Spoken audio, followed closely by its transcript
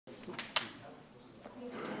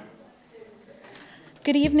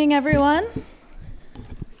Good evening, everyone.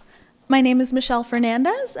 My name is Michelle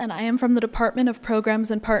Fernandez, and I am from the Department of Programs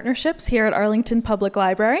and Partnerships here at Arlington Public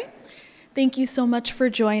Library. Thank you so much for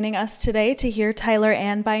joining us today to hear Tyler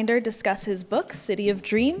Anbinder discuss his book, City of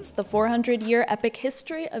Dreams, the 400-year epic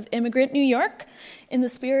history of immigrant New York. In the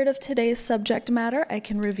spirit of today's subject matter, I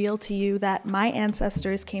can reveal to you that my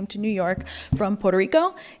ancestors came to New York from Puerto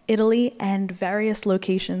Rico, Italy, and various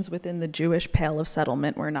locations within the Jewish Pale of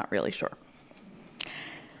Settlement. We're not really sure.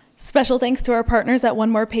 Special thanks to our partners at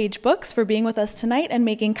One More Page Books for being with us tonight and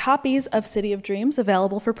making copies of City of Dreams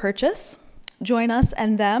available for purchase. Join us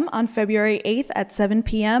and them on February 8th at 7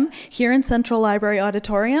 p.m. here in Central Library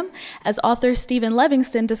Auditorium as author Stephen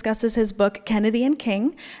Levingston discusses his book, Kennedy and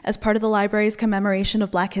King, as part of the library's commemoration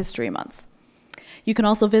of Black History Month. You can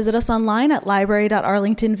also visit us online at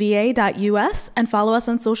library.arlingtonva.us and follow us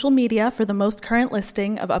on social media for the most current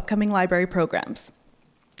listing of upcoming library programs.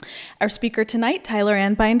 Our speaker tonight, Tyler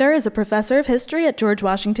Anbinder, is a professor of history at George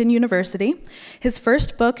Washington University. His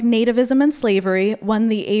first book, Nativism and Slavery, won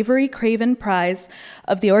the Avery Craven Prize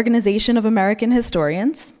of the Organization of American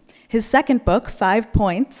Historians. His second book, 5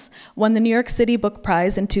 Points, won the New York City Book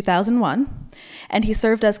Prize in 2001, and he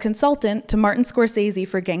served as consultant to Martin Scorsese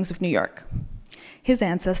for Gangs of New York. His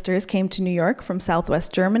ancestors came to New York from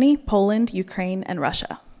Southwest Germany, Poland, Ukraine, and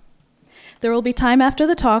Russia. There will be time after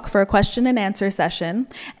the talk for a question and answer session,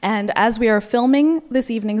 and as we are filming this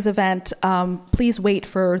evening's event, please wait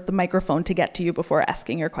for the microphone to get to you before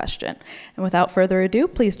asking your question. And without further ado,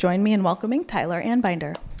 please join me in welcoming Tyler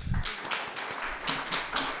Anbinder.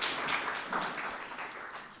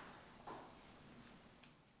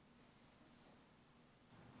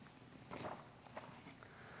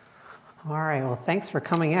 All right, well, thanks for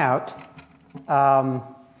coming out.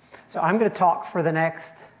 So I'm going to talk for the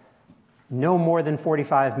next no more than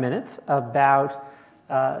 45 minutes about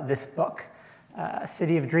this book,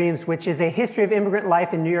 City of Dreams, which is a history of immigrant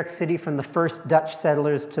life in New York City from the first Dutch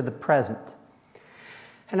settlers to the present.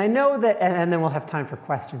 And I know that, and then we'll have time for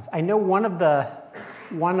questions. I know one of the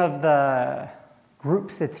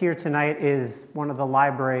groups that's here tonight is one of the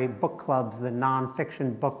library book clubs, the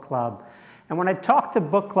nonfiction book club. And when I talk to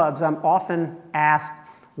book clubs, I'm often asked,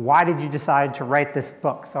 why did you decide to write this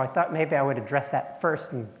book? So I thought maybe I would address that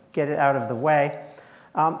first and get it out of the way.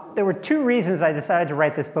 There were two reasons I decided to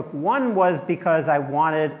write this book. One was because I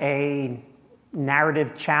wanted a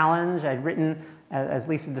narrative challenge. I'd written, as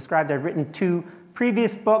Lisa described, I'd written 2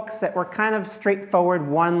 previous books that were kind of straightforward.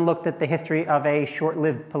 One looked at the history of a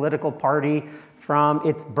short-lived political party from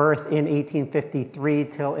its birth in 1853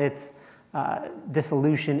 till its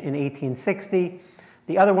dissolution in 1860.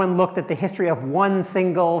 The other one looked at the history of one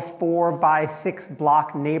single 4-by-6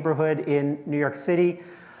 block neighborhood in New York City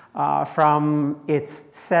from its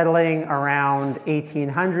settling around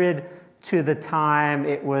 1800 to the time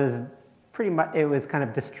it was kind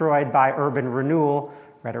of destroyed by urban renewal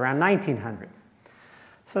right around 1900.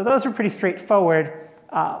 So those were pretty straightforward.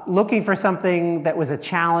 Looking for something that was a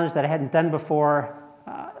challenge that I hadn't done before,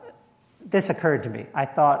 this occurred to me. I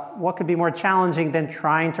thought, what could be more challenging than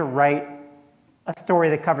trying to write a story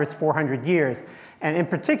that covers 400 years? And in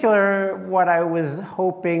particular, what I was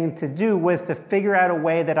hoping to do was to figure out a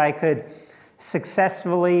way that I could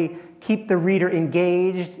successfully keep the reader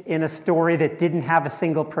engaged in a story that didn't have a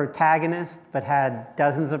single protagonist, but had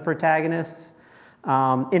dozens of protagonists.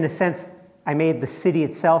 In a sense, I made the city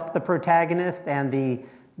itself the protagonist and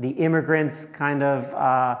the immigrants kind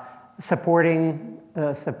of supporting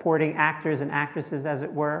actors and actresses, as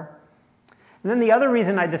it were. And then the other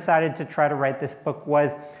reason I decided to try to write this book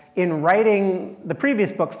was in writing the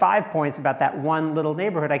previous book, 5 Points, about that one little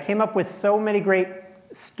neighborhood, I came up with so many great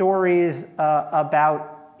stories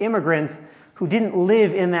about immigrants who didn't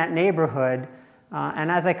live in that neighborhood.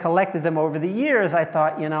 And as I collected them over the years, I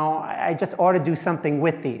thought, you know, I just ought to do something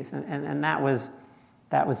with these. And that was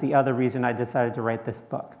the other reason I decided to write this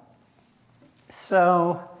book.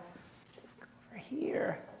 So let's go over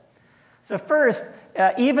here. So first,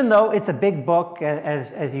 even though it's a big book,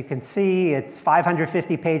 as you can see, it's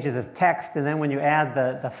 550 pages of text, and then when you add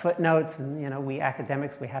the footnotes, and you know, we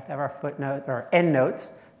academics, we have to have our footnote, or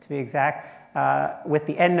endnotes, to be exact. With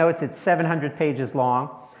the endnotes, it's 700 pages long.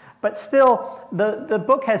 But still, the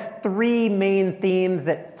book has 3 main themes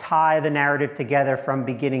that tie the narrative together from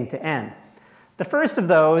beginning to end. The first of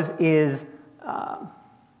those is,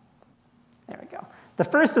 there we go. The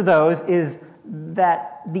first of those is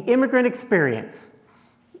that the immigrant experience,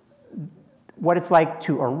 what it's like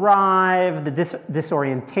to arrive, the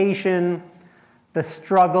disorientation, the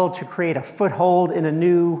struggle to create a foothold in a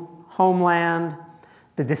new homeland,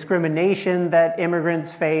 the discrimination that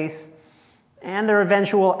immigrants face, and their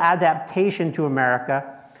eventual adaptation to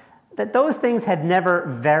America, that those things had never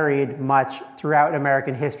varied much throughout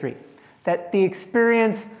American history. That the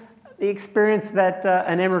experience that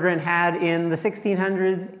an immigrant had in the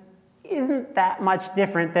 1600s isn't that much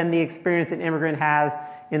different than the experience an immigrant has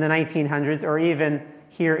in the 1900s or even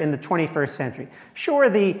here in the 21st century. Sure,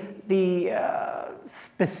 the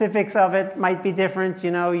specifics of it might be different.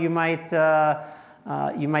 You know, you might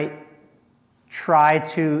try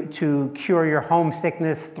to cure your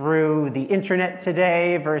homesickness through the internet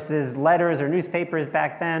today versus letters or newspapers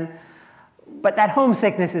back then. But that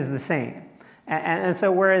homesickness is the same. And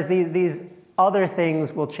so whereas these other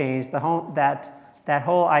things will change, that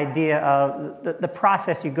whole idea of the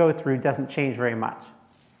process you go through doesn't change very much.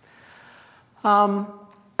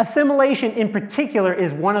 Assimilation in particular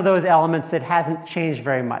is one of those elements that hasn't changed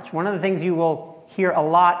very much. One of the things you will hear a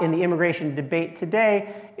lot in the immigration debate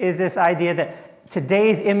today is this idea that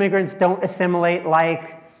today's immigrants don't assimilate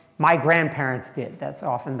like my grandparents did. That's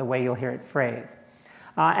often the way you'll hear it phrased.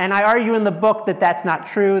 And I argue in the book that that's not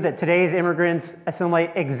true, that today's immigrants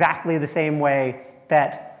assimilate exactly the same way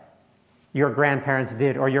that your grandparents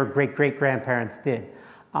did or your great-great-grandparents did.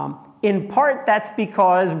 In part, that's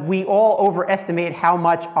because we all overestimate how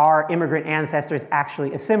much our immigrant ancestors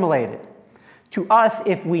actually assimilated. To us,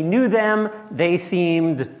 if we knew them, they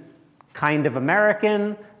seemed kind of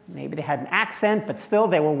American. Maybe they had an accent, but still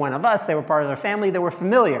they were one of us. They were part of our family. They were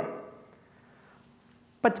familiar.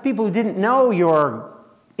 But to people who didn't know your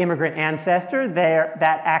immigrant ancestor, that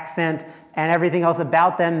accent and everything else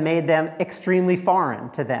about them made them extremely foreign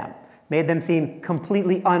to them, made them seem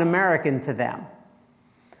completely un-American to them.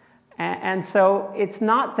 And so it's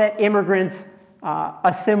not that immigrants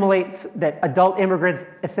that adult immigrants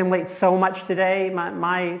assimilate so much today.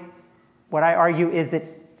 What I argue is that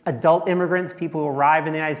adult immigrants, people who arrive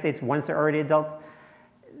in the United States once they're already adults,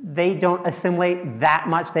 they don't assimilate that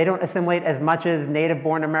much. They don't assimilate as much as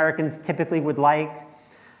native-born Americans typically would like.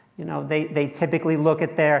 You know, they typically look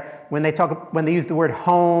at when they use the word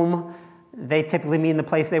home, they typically mean the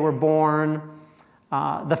place they were born.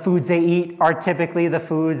 The foods they eat are typically the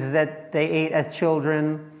foods that they ate as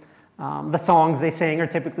children. The songs they sing are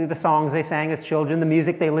typically the songs they sang as children. The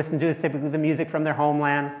music they listen to is typically the music from their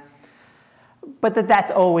homeland. But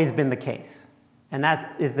that's always been the case. And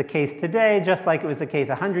that is the case today, just like it was the case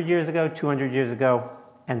 100 years ago, 200 years ago,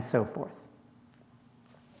 and so forth.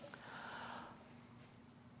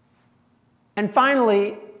 And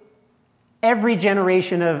finally, every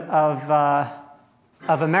generation of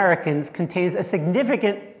Americans contains a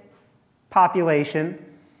significant population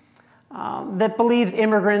that believes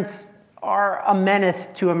immigrants are a menace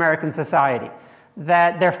to American society,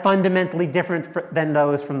 that they're fundamentally different than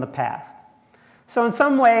those from the past. So in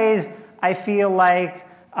some ways, I feel like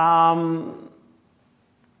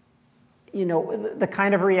you know, the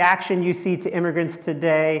kind of reaction you see to immigrants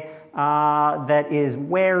today that is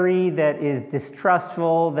wary, that is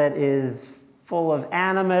distrustful, that is full of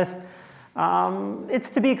animus, it's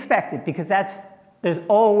to be expected, because there's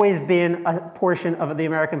always been a portion of the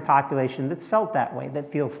American population that's felt that way,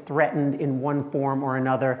 that feels threatened in one form or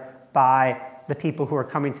another by the people who are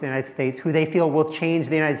coming to the United States, who they feel will change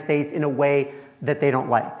the United States in a way that they don't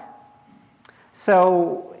like.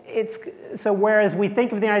 So whereas we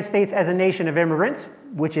think of the United States as a nation of immigrants,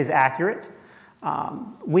 which is accurate,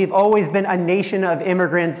 we've always been a nation of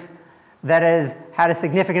immigrants that has had a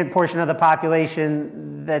significant portion of the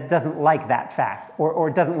population that doesn't like that fact, or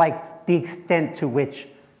doesn't like the extent to which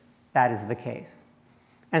that is the case.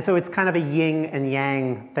 And so it's kind of a yin and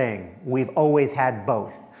yang thing. We've always had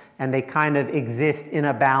both, and they kind of exist in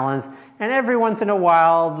a balance. And every once in a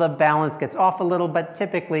while, the balance gets off a little, but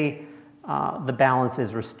typically the balance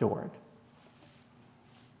is restored.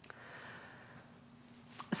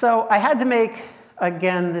 So I had to make,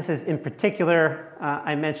 again, this is in particular,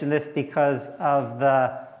 I mention this because of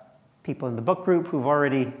the people in the book group who've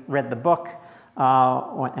already read the book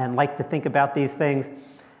and like to think about these things.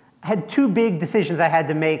 I had two big decisions I had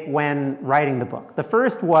to make when writing the book. The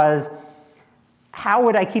first was, how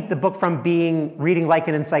would I keep the book from reading like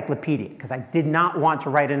an encyclopedia? Because I did not want to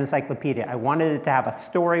write an encyclopedia. I wanted it to have a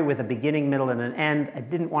story with a beginning, middle, and an end. I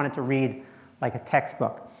didn't want it to read like a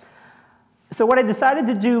textbook. So what I decided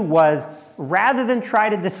to do was, rather than try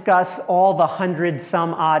to discuss all the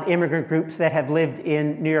 100-some-odd immigrant groups that have lived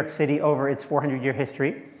in New York City over its 400-year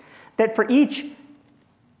history, that for each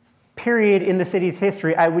period in the city's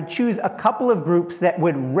history, I would choose a couple of groups that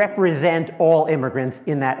would represent all immigrants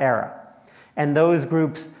in that era. And those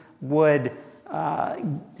groups would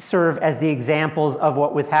serve as the examples of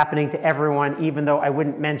what was happening to everyone, even though I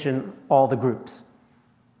wouldn't mention all the groups.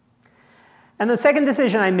 And the second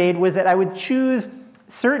decision I made was that I would choose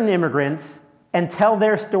certain immigrants and tell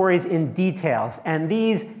their stories in details. And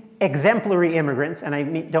these exemplary immigrants, and I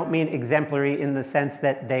don't mean exemplary in the sense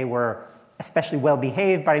that they were especially well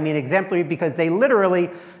behaved, but I mean exemplary because they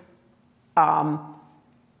literally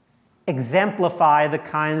exemplify the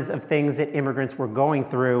kinds of things that immigrants were going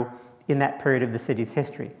through in that period of the city's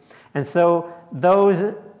history. And so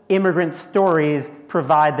those immigrant stories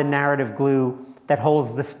provide the narrative glue that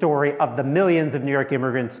holds the story of the millions of New York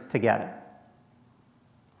immigrants together.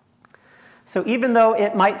 So even though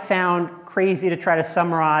it might sound crazy to try to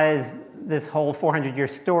summarize this whole 400-year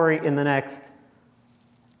story in the next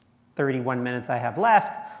 31 minutes I have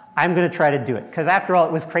left, I'm going to try to do it. Because after all,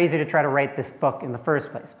 it was crazy to try to write this book in the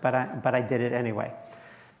first place, but I did it anyway.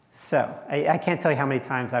 So I can't tell you how many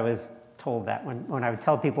times I was told that. When I would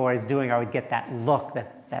tell people what I was doing, I would get that look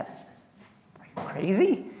that are you crazy?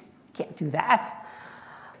 You can't do that.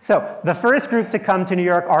 So the first group to come to New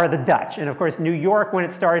York are the Dutch. And of course, New York, when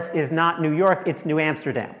it starts, is not New York, it's New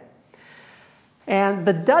Amsterdam. And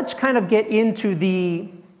the Dutch kind of get into the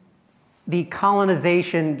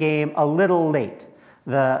colonization game a little late.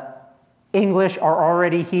 The English are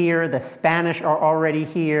already here, the Spanish are already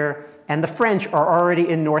here, and the French are already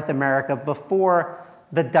in North America before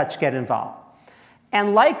the Dutch get involved.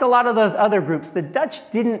 And like a lot of those other groups, the Dutch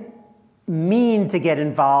didn't mean to get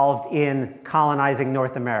involved in colonizing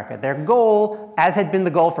North America. Their goal, as had been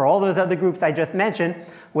the goal for all those other groups I just mentioned,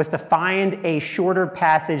 was to find a shorter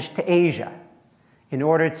passage to Asia in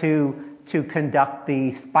order to conduct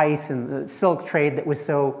the spice and the silk trade that was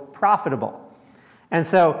so profitable. And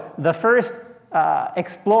so the first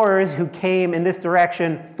explorers who came in this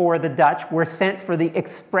direction for the Dutch were sent for the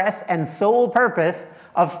express and sole purpose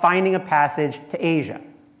of finding a passage to Asia.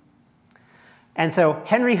 And so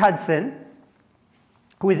Henry Hudson,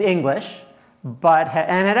 who is English,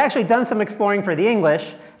 and had actually done some exploring for the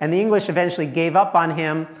English, and the English eventually gave up on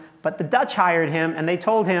him, but the Dutch hired him, and they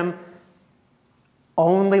told him,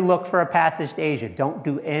 only look for a passage to Asia. Don't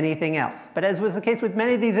do anything else. But as was the case with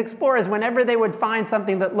many of these explorers, whenever they would find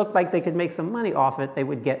something that looked like they could make some money off it, they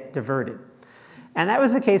would get diverted. And that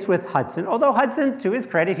was the case with Hudson. Although Hudson, to his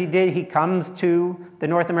credit, he comes to the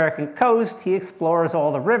North American coast, he explores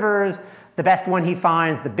all the rivers. The best one he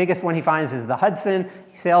finds, the biggest one he finds is the Hudson.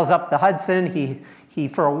 He sails up the Hudson. He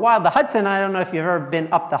for a while, the Hudson, I don't know if you've ever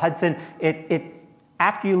been up the Hudson,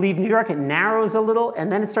 after you leave New York, it narrows a little,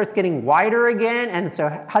 and then it starts getting wider again. And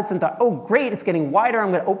so Hudson thought, oh, great, it's getting wider. I'm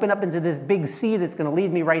going to open up into this big sea that's going to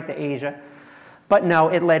lead me right to Asia. But no,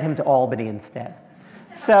 it led him to Albany instead.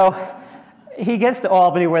 So he gets to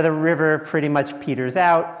Albany, where the river pretty much peters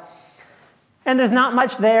out. And there's not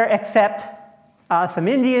much there except some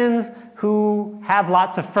Indians who have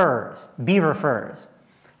lots of furs, beaver furs.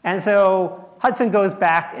 And so Hudson goes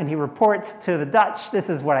back and he reports to the Dutch, this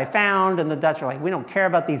is what I found, and the Dutch are like, we don't care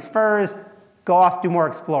about these furs, go off, do more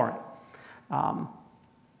exploring.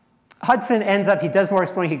 Hudson ends up, he does more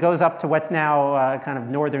exploring, he goes up to what's now kind of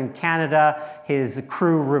northern Canada. His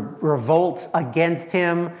crew revolts against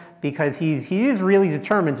him because he is really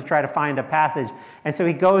determined to try to find a passage. And so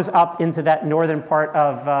he goes up into that northern part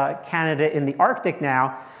of Canada in the Arctic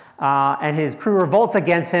now, and his crew revolts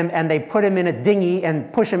against him, and they put him in a dinghy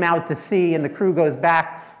and push him out to sea, and the crew goes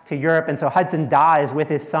back to Europe, and so Hudson dies with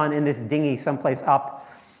his son in this dinghy someplace up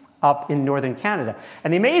in northern Canada.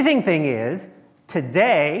 And the amazing thing is,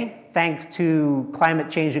 today, thanks to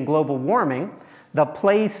climate change and global warming, the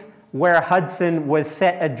place where Hudson was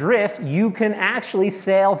set adrift, you can actually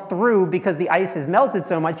sail through, because the ice has melted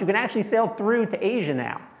so much, you can actually sail through to Asia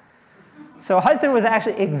now. So Hudson was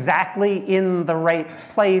actually exactly in the right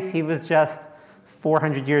place. He was just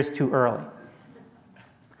 400 years too early.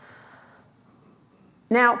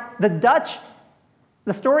 Now, the Dutch,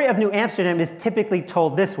 the story of New Amsterdam is typically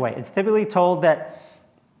told this way. It's typically told that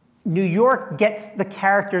New York gets the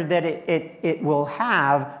character that it will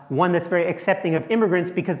have, one that's very accepting of immigrants,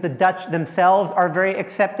 because the Dutch themselves are very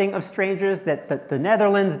accepting of strangers, that the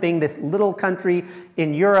Netherlands, being this little country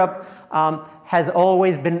in Europe, had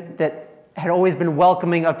always been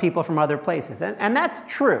welcoming of people from other places. And that's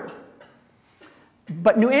true.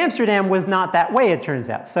 But New Amsterdam was not that way, it turns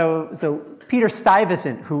out. So Peter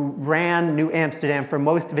Stuyvesant, who ran New Amsterdam for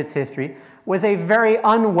most of its history, was a very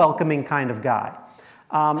unwelcoming kind of guy.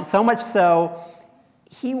 So much so,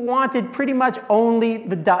 he wanted pretty much only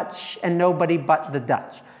the Dutch and nobody but the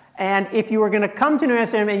Dutch. And if you were going to come to New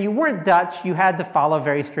Amsterdam and you weren't Dutch, you had to follow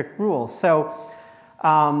very strict rules. So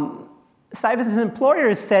Stuyvesant's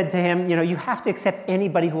employers said to him, you have to accept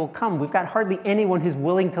anybody who will come. We've got hardly anyone who's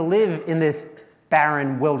willing to live in this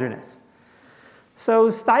barren wilderness.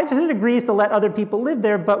 So Stuyvesant agrees to let other people live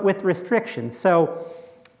there, but with restrictions. So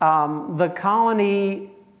the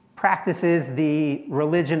colony practices the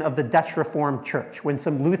religion of the Dutch Reformed Church. When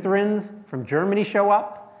some Lutherans from Germany show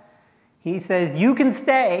up, he says, you can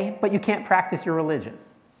stay, but you can't practice your religion.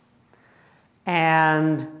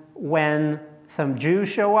 And when some Jews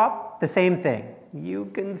show up, the same thing. You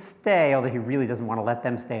can stay, although he really doesn't want to let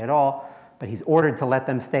them stay at all, but he's ordered to let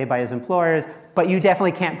them stay by his employers, but you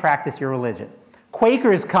definitely can't practice your religion.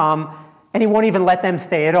 Quakers come, and he won't even let them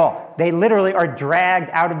stay at all. They literally are dragged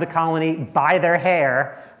out of the colony by their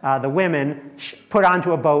hair, the women, put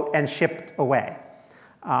onto a boat and shipped away.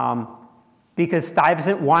 Because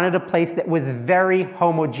Stuyvesant wanted a place that was very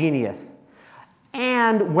homogeneous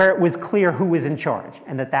and where it was clear who was in charge,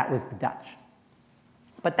 and that was the Dutch.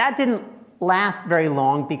 But that didn't last very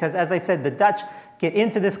long because, as I said, the Dutch get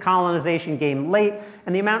into this colonization game late,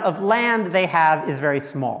 and the amount of land they have is very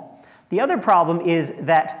small. The other problem is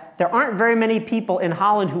that there aren't very many people in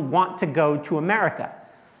Holland who want to go to America.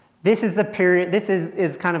 This is the period, this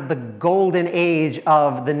is kind of the golden age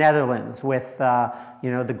of the Netherlands with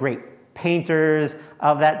the great painters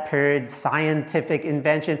of that period, scientific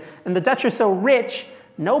invention. And the Dutch are so rich,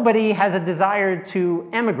 nobody has a desire to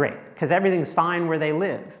emigrate because everything's fine where they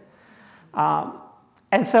live.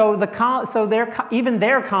 And so, even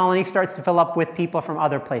their colony starts to fill up with people from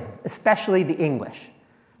other places, especially the English,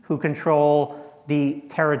 who control the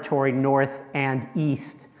territory north and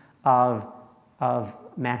east of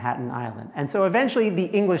Manhattan Island. And so eventually the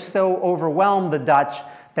English so overwhelm the Dutch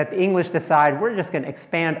that the English decide, we're just going to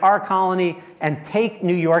expand our colony and take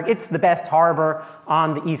New York. It's the best harbor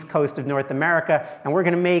on the east coast of North America, and we're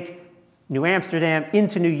going to make New Amsterdam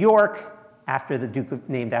into New York,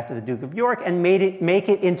 named after the Duke of York, and make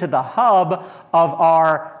it into the hub of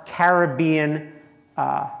our Caribbean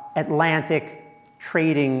Atlantic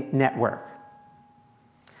trading network.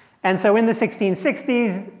 And so in the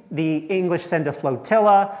 1660s, the English send a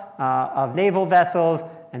flotilla of naval vessels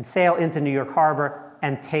and sail into New York Harbor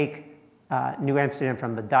and take New Amsterdam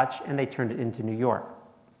from the Dutch, and they turned it into New York.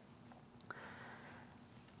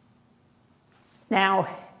 Now,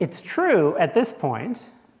 it's true at this point,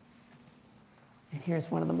 and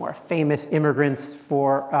here's one of the more famous immigrants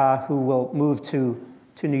who will move to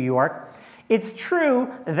New York. It's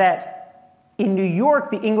true that in New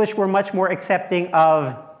York, the English were much more accepting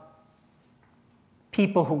of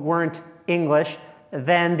people who weren't English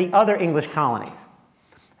than the other English colonies.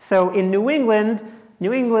 So in New England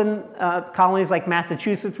colonies like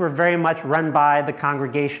Massachusetts were very much run by the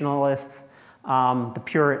Congregationalists, the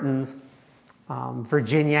Puritans.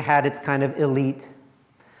 Virginia had its kind of elite.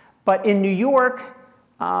 But in New York,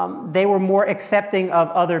 they were more accepting of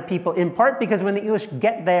other people, in part because when the English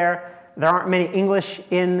get there, there aren't many English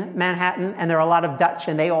in Manhattan, and there are a lot of Dutch,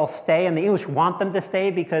 and they all stay, and the English want them to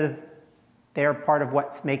stay because they're part of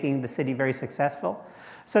what's making the city very successful.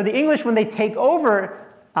 So the English, when they take over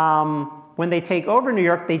New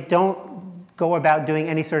York, they don't go about doing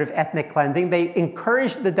any sort of ethnic cleansing. They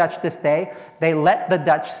encourage the Dutch to stay. They let the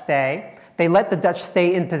Dutch stay. They let the Dutch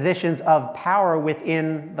stay in positions of power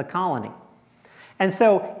within the colony. And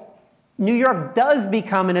so New York does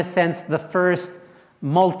become, in a sense, the first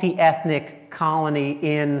multi-ethnic colony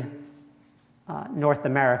in North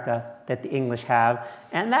America that the English have.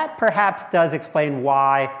 And that perhaps does explain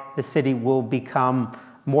why the city will become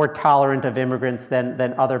more tolerant of immigrants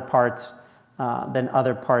than other parts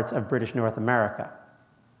of British North America.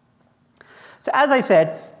 So as I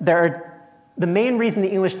said, the main reason the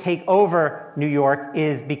English take over New York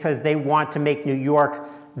is because they want to make New York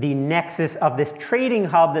the nexus of this trading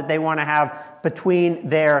hub that they want to have between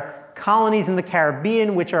their colonies in the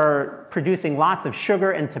Caribbean, which are producing lots of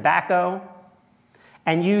sugar and tobacco,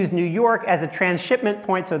 and use New York as a transshipment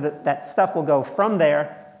point so that stuff will go from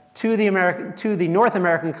there to the North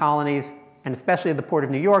American colonies, and especially the Port of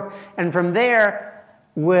New York, and from there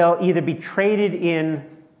will either be traded in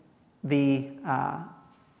the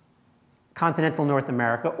continental North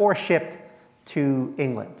America or shipped to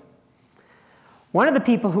England. One of the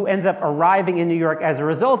people who ends up arriving in New York as a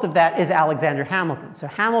result of that is Alexander Hamilton. So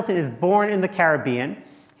Hamilton is born in the Caribbean.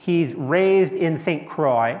 He's raised in St.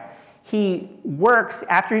 Croix. He works,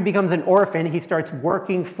 after he becomes an orphan, he starts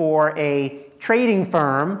working for a trading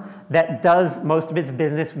firm that does most of its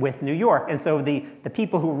business with New York. And so the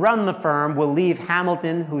people who run the firm will leave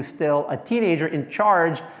Hamilton, who's still a teenager, in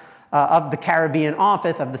charge of the Caribbean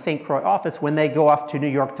office, of the St. Croix office, when they go off to New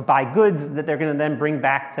York to buy goods that they're going to then bring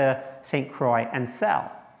back to St. Croix and sell.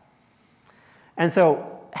 And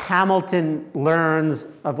so Hamilton learns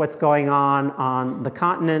of what's going on the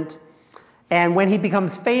continent, And when he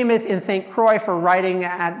becomes famous in St. Croix for writing,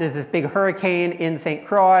 there's this big hurricane in St.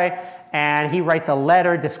 Croix, and he writes a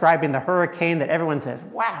letter describing the hurricane that everyone says,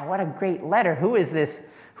 wow, what a great letter. Who is this?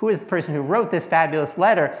 Who is the person who wrote this fabulous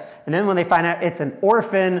letter? And then when they find out it's an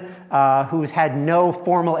orphan who's had no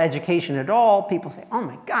formal education at all, people say, oh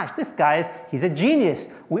my gosh, this guy he's a genius.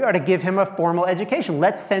 We ought to give him a formal education.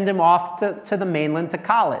 Let's send him off to the mainland to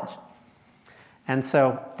college. And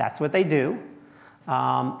so that's what they do.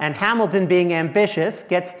 And Hamilton, being ambitious,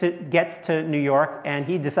 gets to New York, and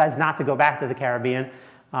he decides not to go back to the Caribbean.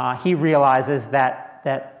 He realizes that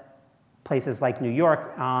places like New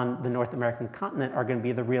York on the North American continent are going to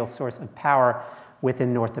be the real source of power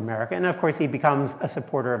within North America. And of course, he becomes a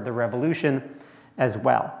supporter of the Revolution as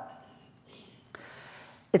well.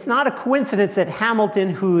 It's not a coincidence that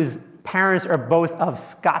Hamilton, whose parents are both of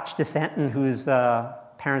Scotch descent and whose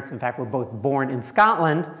parents, in fact, were both born in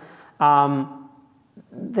Scotland,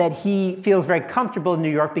 that he feels very comfortable in New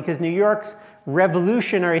York, because New York's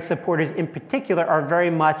revolutionary supporters in particular are very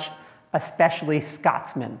much especially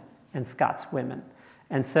Scotsmen and Scotswomen.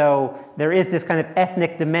 And so there is this kind of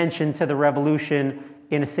ethnic dimension to the revolution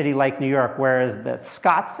in a city like New York, whereas the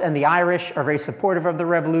Scots and the Irish are very supportive of the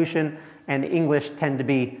revolution, and the English tend to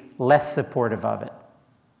be less supportive of it.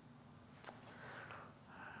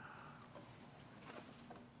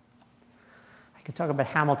 I could talk about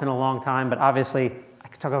Hamilton a long time, but obviously I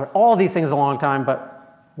could talk about all these things a long time,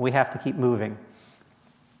 but we have to keep moving.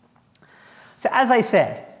 So as I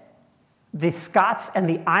said, the Scots and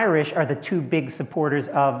the Irish are the two big supporters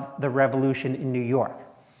of the revolution in New York.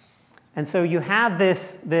 And so you have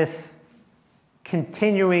this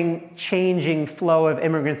continuing, changing flow of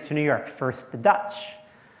immigrants to New York. First the Dutch,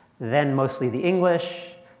 then mostly the English.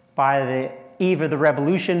 By the eve of the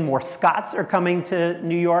revolution, more Scots are coming to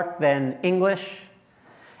New York than English.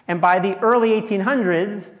 And by the early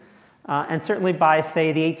 1800s, and certainly by,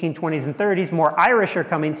 say, the 1820s and 30s, more Irish are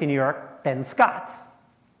coming to New York than Scots.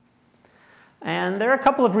 And there are a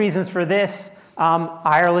couple of reasons for this.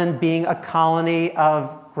 Ireland being a colony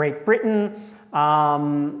of Great Britain,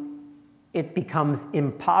 it becomes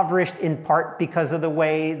impoverished in part because of the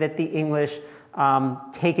way that the English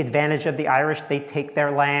take advantage of the Irish. They take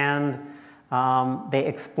their land, they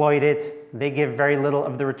exploit it, they give very little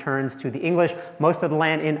of the returns to the English. Most of the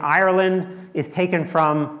land in Ireland is taken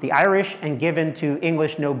from the Irish and given to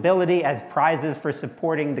English nobility as prizes for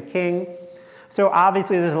supporting the king. So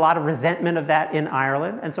obviously there's a lot of resentment of that in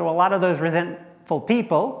Ireland. And so a lot of those resentful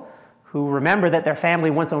people who remember that their family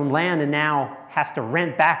once owned land and now has to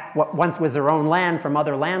rent back what once was their own land from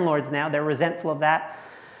other landlords now, they're resentful of that.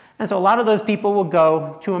 And so a lot of those people will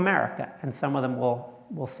go to America, and some of them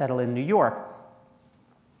will settle in New York.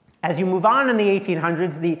 As you move on in the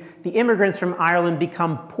 1800s, the immigrants from Ireland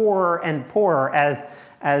become poorer and poorer as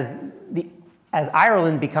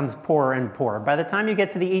Ireland becomes poorer and poorer. By the time you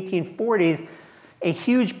get to the 1840s, a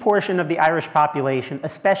huge portion of the Irish population,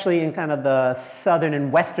 especially in kind of the southern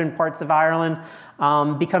and western parts of Ireland,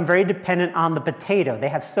 become very dependent on the potato. They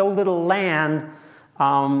have so little land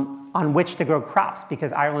on which to grow crops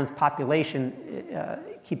because Ireland's population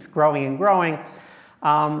keeps growing and growing,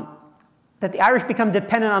 that the Irish become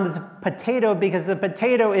dependent on the potato because the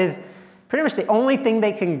potato is pretty much the only thing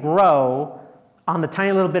they can grow on the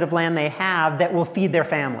tiny little bit of land they have that will feed their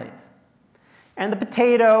families. And the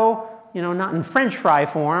potato, not in French fry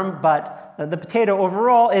form, but the potato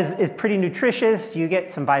overall is pretty nutritious. You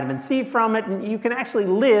get some vitamin C from it, and you can actually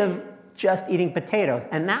live just eating potatoes.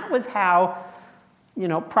 And that was how,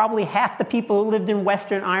 probably half the people who lived in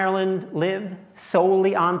Western Ireland lived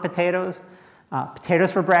solely on potatoes.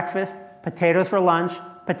 Potatoes for breakfast, potatoes for lunch,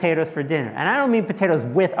 potatoes for dinner. And I don't mean potatoes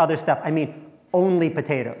with other stuff. I mean only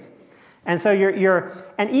potatoes. And so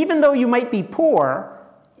and even though you might be poor,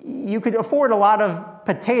 you could afford a lot of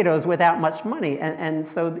potatoes without much money. And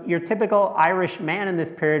so your typical Irish man in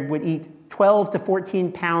this period would eat 12 to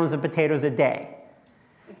 14 pounds of potatoes a day.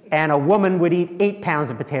 And a woman would eat 8 pounds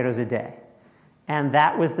of potatoes a day. And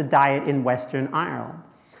that was the diet in Western Ireland.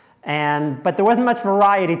 But there wasn't much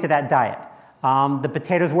variety to that diet. The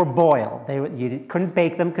potatoes were boiled. You couldn't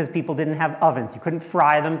bake them because people didn't have ovens. You couldn't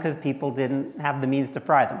fry them because people didn't have the means to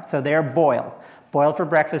fry them. So they're boiled. Boiled for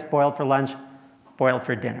breakfast, boiled for lunch, boiled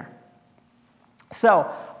for dinner. So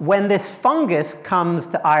when this fungus comes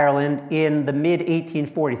to Ireland in the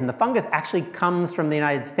mid-1840s, and the fungus actually comes from the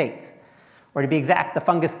United States, or to be exact, the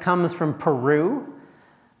fungus comes from Peru.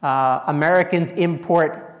 Americans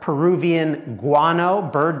import Peruvian guano,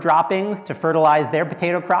 bird droppings, to fertilize their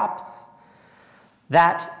potato crops.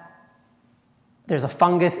 There's a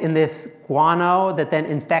fungus in this guano that then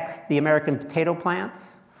infects the American potato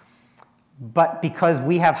plants. But because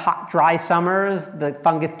we have hot, dry summers, the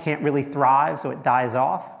fungus can't really thrive, so it dies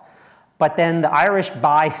off. But then the Irish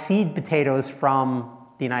buy seed potatoes from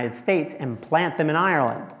the United States and plant them in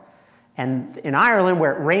Ireland. And in Ireland,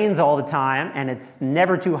 where it rains all the time, and it's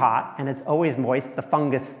never too hot, and it's always moist, the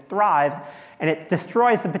fungus thrives, and it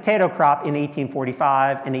destroys the potato crop in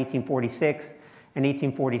 1845, and 1846, and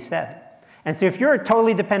 1847. And so if you're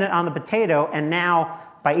totally dependent on the potato, and now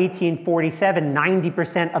by 1847,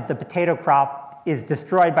 90% of the potato crop is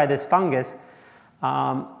destroyed by this fungus,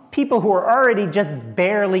 people who are already just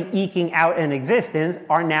barely eking out an existence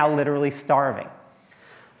are now literally starving.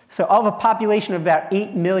 So of a population of about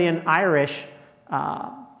 8 million Irish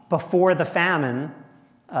before the famine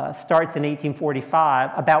starts in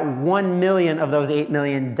 1845, about 1 million of those 8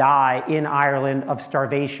 million die in Ireland of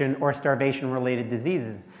starvation or starvation-related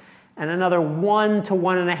diseases. And another 1 to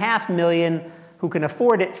 1.5 million who can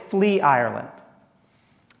afford it flee Ireland.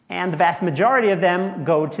 And the vast majority of them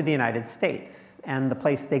go to the United States. And the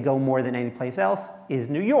place they go more than any place else is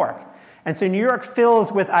New York. And so New York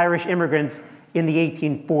fills with Irish immigrants in the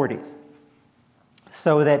 1840s.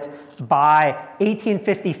 So that by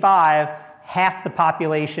 1855, half the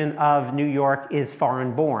population of New York is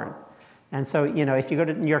foreign-born. And so, you know, if you go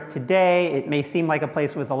to New York today, it may seem like a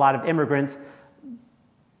place with a lot of immigrants,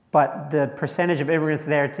 but the percentage of immigrants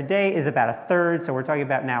there today is about 1/3, so we're talking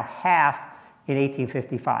about now half in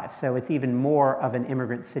 1855. So it's even more of an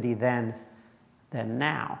immigrant city than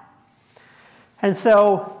now. And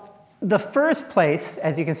so the first place,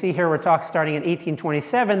 as you can see here, we're talking starting in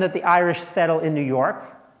 1827, that the Irish settle in New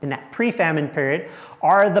York, in that pre-famine period,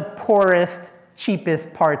 are the poorest,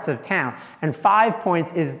 cheapest parts of town. And 5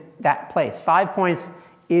 Points is that place. 5 Points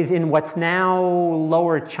is in what's now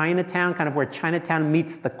Lower Chinatown, kind of where Chinatown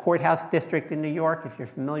meets the courthouse district in New York, if you're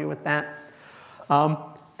familiar with that.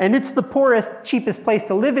 And it's the poorest, cheapest place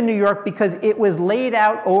to live in New York because it was laid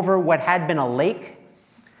out over what had been a lake,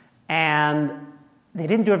 and they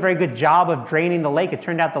didn't do a very good job of draining the lake. It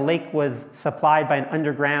turned out the lake was supplied by an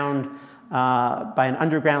underground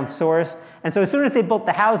source. And so as soon as they built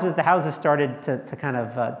the houses started to kind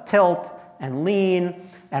of tilt and lean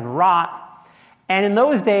and rot. And in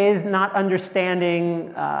those days, not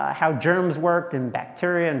understanding how germs worked and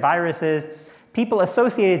bacteria and viruses, people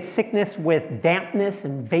associated sickness with dampness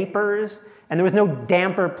and vapors. And there was no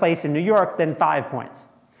damper place in New York than 5 Points.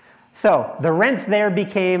 So the rents there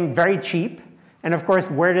became very cheap. And of course,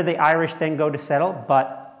 where do the Irish then go to settle?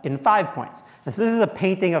 But in 5 Points. And so this is a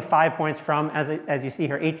painting of 5 Points from, as you see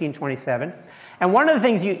here, 1827. And one of the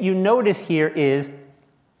things you notice here is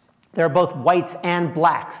there are both whites and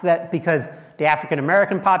blacks, that because the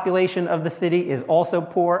African-American population of the city is also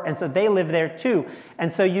poor, and so they live there too.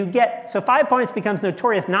 And so so 5 Points becomes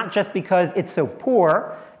notorious not just because it's so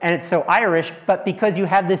poor and it's so Irish, but because you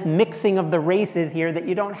have this mixing of the races here that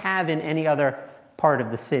you don't have in any other part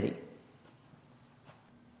of the city.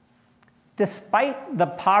 Despite the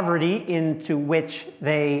poverty into which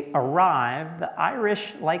they arrive, the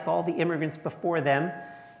Irish, like all the immigrants before them,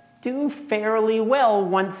 do fairly well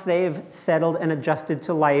once they've settled and adjusted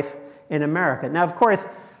to life in America. Now, of course,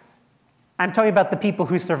 I'm talking about the people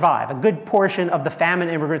who survive. A good portion of the famine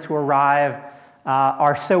immigrants who arrive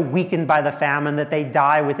are so weakened by the famine that they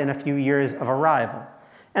die within a few years of arrival.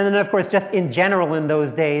 And then, of course, just in general in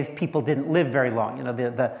those days, people didn't live very long. You know,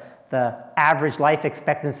 the average life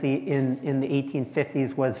expectancy in the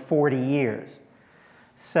 1850s was 40 years.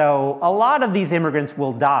 So a lot of these immigrants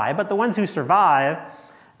will die, but the ones who survive,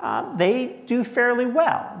 they do fairly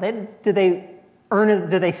well. Do they earn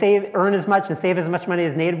as much and save as much money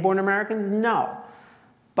as native-born Americans? No.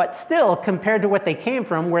 But still, compared to what they came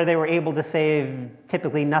from, where they were able to save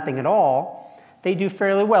typically nothing at all, they do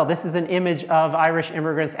fairly well. This is an image of Irish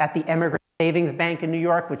immigrants at the Immigrant Savings Bank in New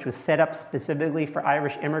York, which was set up specifically for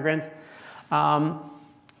Irish immigrants. And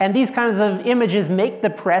these kinds of images make the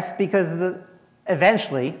press because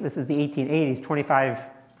eventually, this is the 1880s,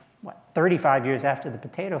 35 years after the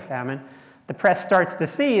potato famine, the press starts to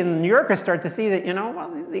see, and the New Yorkers start to see that, you know,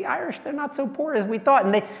 well, the Irish, they're not so poor as we thought.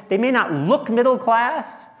 And they may not look middle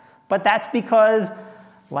class, but that's because,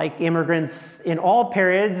 like immigrants in all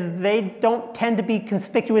periods, they don't tend to be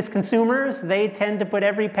conspicuous consumers. They tend to put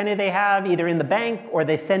every penny they have either in the bank or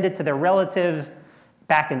they send it to their relatives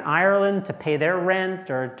back in Ireland to pay their rent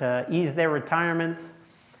or to ease their retirements.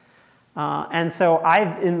 And so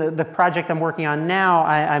in the project I'm working on now,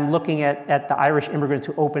 I'm looking at the Irish immigrants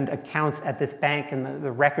who opened accounts at this bank, and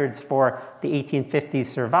the records for the 1850s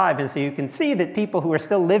survive. And so you can see that people who are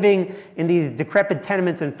still living in these decrepit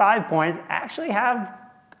tenements in 5 Points actually have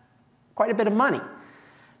quite a bit of money.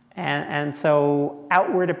 And so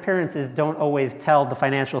outward appearances don't always tell the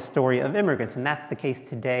financial story of immigrants, and that's the case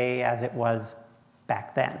today as it was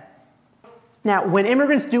back then. Now, when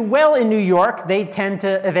immigrants do well in New York, they tend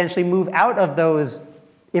to eventually move out of those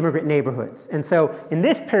immigrant neighborhoods. And so in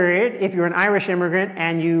this period, if you're an Irish immigrant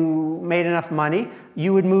and you made enough money,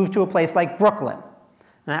 you would move to a place like Brooklyn.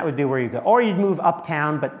 And that would be where you go. Or you'd move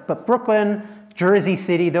uptown, but Brooklyn, Jersey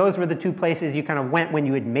City, those were the two places you kind of went when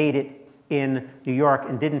you had made it in New York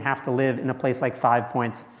and didn't have to live in a place like Five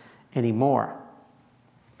Points anymore.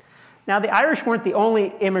 Now, the Irish weren't the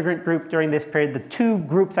only immigrant group during this period. The two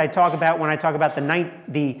groups I talk about when I talk about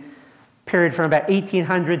the period from about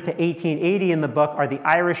 1800 to 1880 in the book are the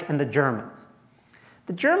Irish and the Germans.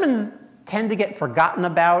 The Germans tend to get forgotten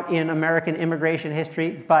about in American immigration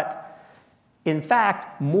history, but in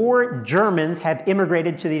fact, more Germans have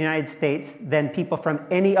immigrated to the United States than people from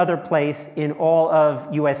any other place in all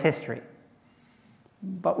of US history.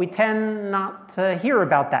 But we tend not to hear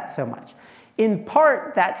about that so much. In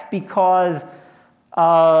part, that's because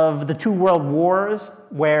of the two world wars,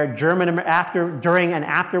 where during and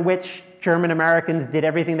after which German Americans did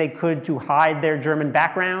everything they could to hide their German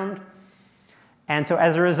background. And so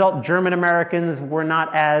as a result, German Americans were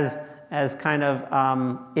not as kind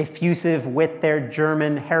of effusive with their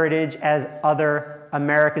German heritage as other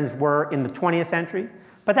Americans were in the 20th century.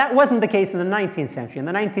 But that wasn't the case in the 19th century. In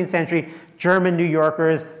the 19th century, German New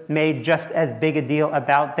Yorkers made just as big a deal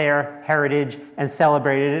about their heritage and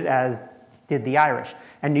celebrated it as did the Irish.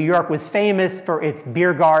 And New York was famous for its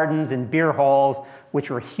beer gardens and beer halls,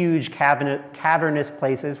 which were huge cavernous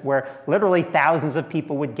places where literally thousands of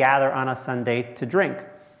people would gather on a Sunday to drink.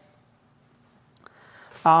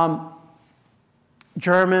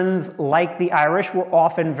 Germans, like the Irish, were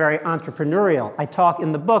often very entrepreneurial. I talk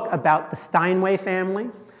in the book about the Steinway family.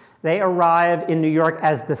 They arrive in New York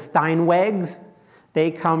as the Steinwegs. They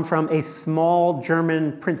come from a small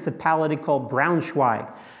German principality called Braunschweig.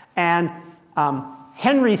 And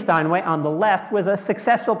Henry Steinway, on the left, was a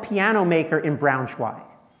successful piano maker in Braunschweig.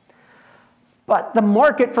 But the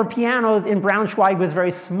market for pianos in Braunschweig was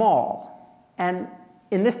very small. And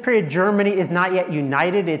in this period, Germany is not yet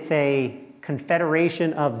united. It's a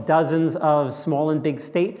confederation of dozens of small and big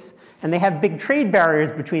states, and they have big trade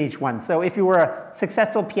barriers between each one. So if you were a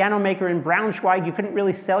successful piano maker in Braunschweig, you couldn't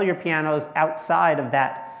really sell your pianos outside of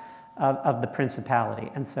that, of the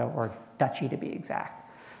principality, and so, or duchy to be exact.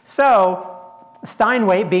 So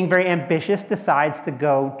Steinway, being very ambitious, decides to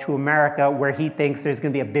go to America where he thinks there's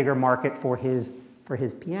going to be a bigger market for his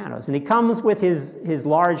pianos. And he comes with his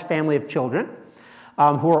large family of children,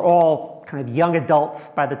 who are all kind of young adults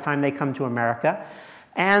by the time they come to America.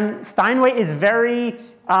 And Steinway is very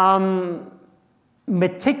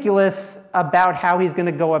meticulous about how he's going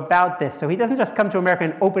to go about this. So he doesn't just come to America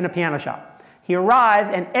and open a piano shop. He arrives,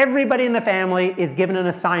 and everybody in the family is given an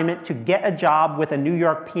assignment to get a job with a New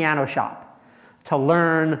York piano shop to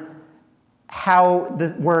learn how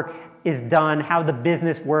the work is done, how the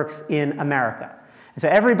business works in America. So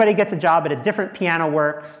everybody gets a job at a different piano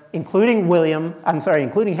works, including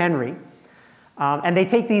Henry. And they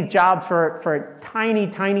take these jobs for tiny,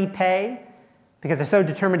 tiny pay because they're so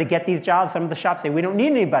determined to get these jobs. Some of the shops say, we don't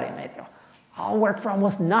need anybody. And they say, I'll work for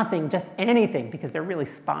almost nothing, just anything, because they're really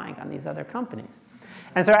spying on these other companies.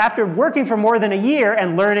 And so after working for more than a year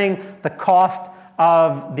and learning the cost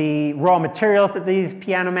of the raw materials that these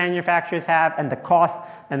piano manufacturers have, and the cost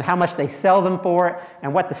and how much they sell them for,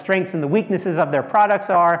 and what the strengths and the weaknesses of their products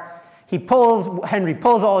are, Henry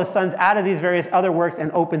pulls all his sons out of these various other works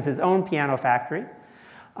and opens his own piano factory.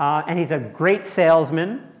 And he's a great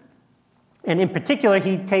salesman. And in particular,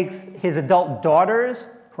 he takes his adult daughters,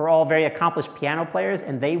 who are all very accomplished piano players,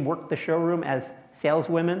 and they work the showroom as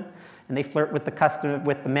saleswomen. And they flirt with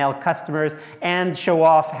the male customers and show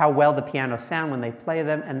off how well the pianos sound when they play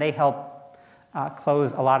them, and they help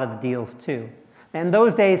close a lot of the deals too. And in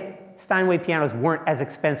those days, Steinway pianos weren't as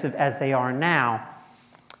expensive as they are now.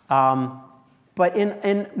 But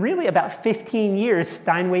in really about 15 years,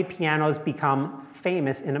 Steinway pianos become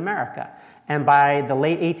famous in America. And by the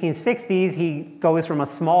late 1860s, he goes from a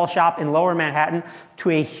small shop in Lower Manhattan to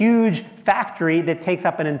a huge factory that takes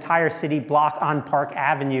up an entire city block on Park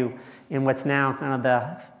Avenue in what's now kind of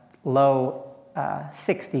the low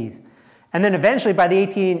 60s. And then eventually, by the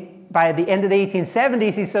end of the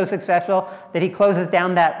 1870s, he's so successful that he closes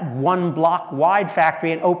down that one block wide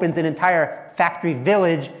factory and opens an entire factory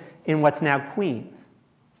village in what's now Queens.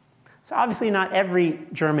 So obviously not every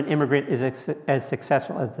German immigrant is as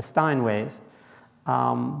successful as the Steinways,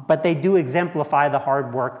 but they do exemplify the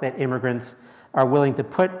hard work that immigrants are willing to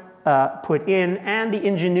put in, and the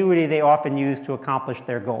ingenuity they often use to accomplish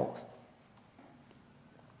their goals.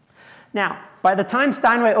 Now, by the time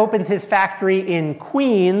Steinway opens his factory in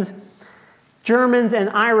Queens, Germans and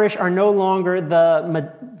Irish are no longer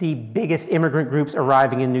the biggest immigrant groups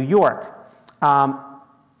arriving in New York.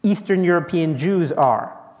 Eastern European Jews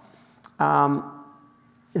are.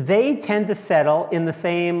 They tend to settle in the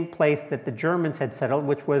same place that the Germans had settled,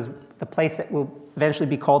 which was the place that will eventually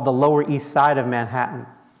be called the Lower East Side of Manhattan.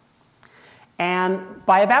 And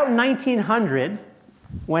by about 1900,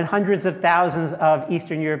 when hundreds of thousands of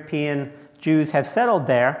Eastern European Jews have settled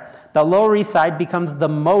there, the Lower East Side becomes the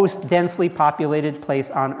most densely populated place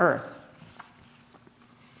on earth.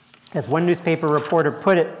 As one newspaper reporter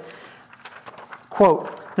put it,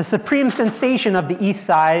 quote, "The supreme sensation of the East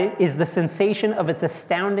Side is the sensation of its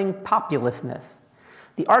astounding populousness.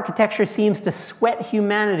 The architecture seems to sweat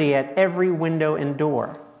humanity at every window and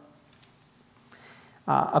door."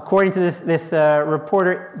 According to this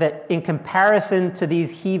reporter, that in comparison to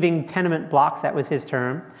these heaving tenement blocks, that was his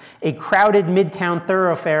term, a crowded midtown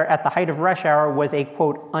thoroughfare at the height of rush hour was a,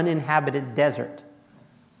 quote, uninhabited desert.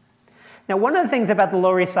 Now, one of the things about the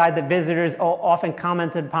Lower East Side that visitors often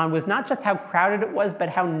commented upon was not just how crowded it was, but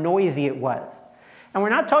how noisy it was. And we're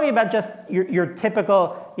not talking about just your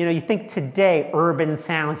typical, you think today urban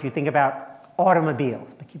sounds, you think about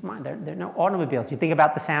automobiles, but keep in mind, there are no automobiles. You think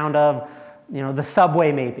about the sound of the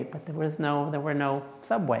subway maybe, but there were no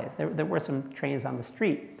subways. There were some trains on the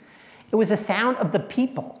street. It was the sound of the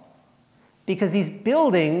people, because these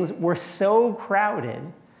buildings were so crowded,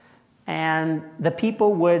 and the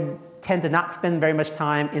people would tend to not spend very much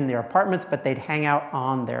time in their apartments, but they'd hang out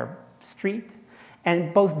on their street.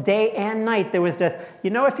 And both day and night, there was just,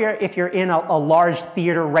 if you're in a large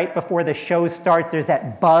theater right before the show starts, there's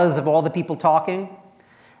that buzz of all the people talking.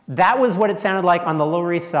 That was what it sounded like on the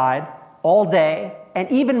Lower East Side, all day, and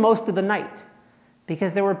even most of the night,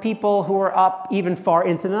 because there were people who were up even far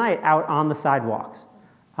into the night out on the sidewalks,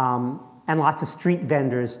 and lots of street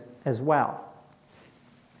vendors as well.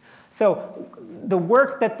 So the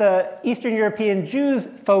work that the Eastern European Jews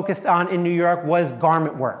focused on in New York was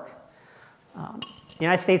garment work. The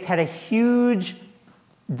United States had a huge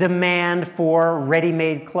demand for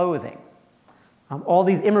ready-made clothing. All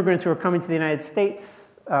these immigrants who are coming to the United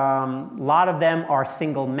States, a lot of them are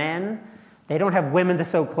single men. They don't have women to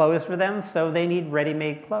sew clothes for them, so they need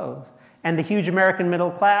ready-made clothes. And the huge American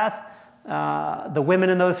middle class, the women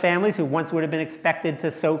in those families who once would have been expected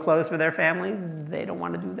to sew clothes for their families, they don't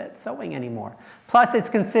want to do that sewing anymore. Plus, it's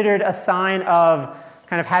considered a sign of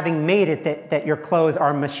kind of having made it, that your clothes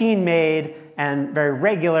are machine-made and very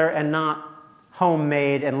regular and not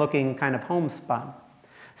homemade and looking kind of homespun.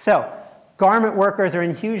 So garment workers are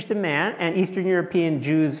in huge demand, and Eastern European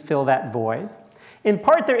Jews fill that void. In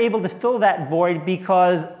part, they're able to fill that void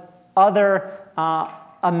because other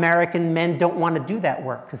American men don't want to do that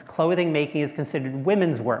work, because clothing making is considered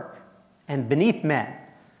women's work and beneath men.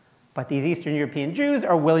 But these Eastern European Jews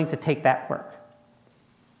are willing to take that work.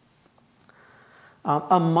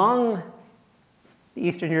 Among the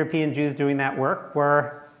Eastern European Jews doing that work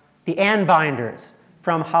were the Anbinders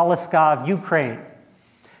from Holoskov, Ukraine.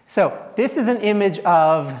 So this is an image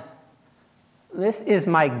of, this is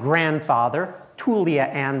my grandfather,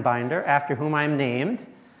 Tulia Anbinder, after whom I'm named.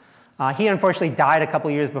 He unfortunately died a couple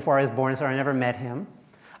years before I was born, so I never met him.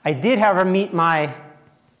 I did, however, meet my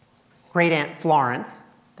great-aunt Florence.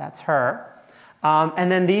 That's her.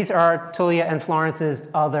 And then these are Tulia and Florence's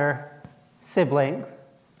other siblings.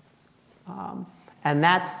 And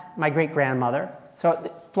that's my great-grandmother.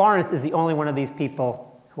 So Florence is the only one of these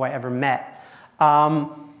people who I ever met.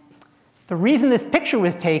 The reason this picture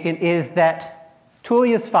was taken is that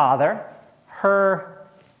Tulia's father, her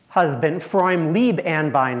husband, Freund Lieb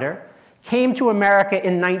Anbinder, came to America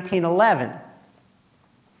in 1911.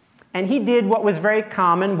 And he did what was very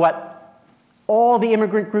common, what all the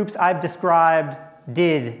immigrant groups I've described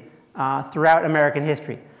did throughout American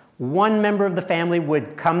history. One member of the family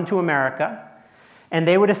would come to America, and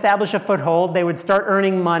they would establish a foothold. They would start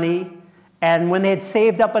earning money, and when they had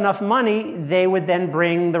saved up enough money, they would then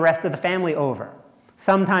bring the rest of the family over,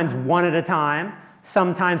 sometimes one at a time,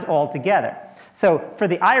 sometimes all together. So for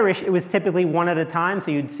the Irish, it was typically one at a time,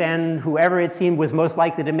 so you'd send whoever it seemed was most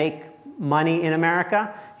likely to make money in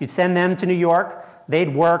America. You'd send them to New York.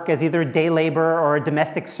 They'd work as either a day laborer or a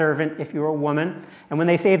domestic servant if you were a woman. And when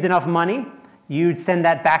they saved enough money, you'd send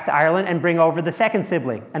that back to Ireland and bring over the second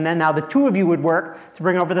sibling. And then now the two of you would work to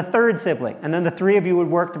bring over the third sibling. And then the three of you would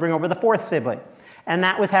work to bring over the fourth sibling. And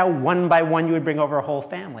that was how one by one you would bring over a whole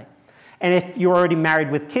family. And if you were already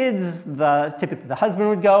married with kids, typically the husband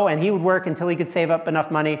would go and he would work until he could save up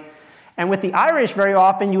enough money. And with the Irish, very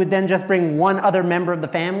often, you would then just bring one other member of the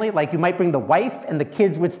family. Like you might bring the wife, and the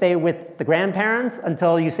kids would stay with the grandparents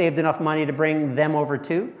until you saved enough money to bring them over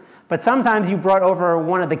too. But sometimes you brought over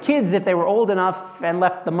one of the kids if they were old enough and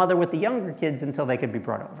left the mother with the younger kids until they could be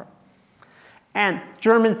brought over. And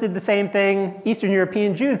Germans did the same thing. Eastern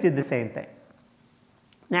European Jews did the same thing.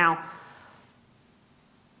 Now,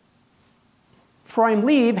 Freund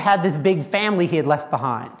Lieb had this big family he had left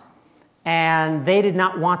behind. And they did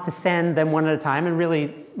not want to send them one at a time. And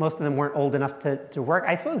really, most of them weren't old enough to work.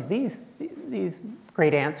 I suppose these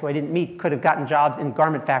great aunts who I didn't meet could have gotten jobs in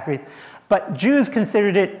garment factories. But Jews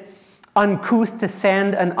considered it uncouth to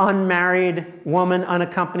send an unmarried woman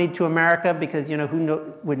unaccompanied to America because, you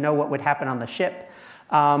know, would know what would happen on the ship.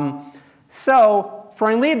 So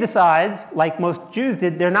Freund Lieb decides, like most Jews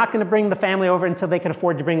did, they're not going to bring the family over until they can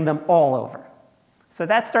afford to bring them all over. So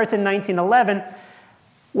that starts in 1911.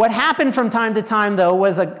 What happened from time to time, though,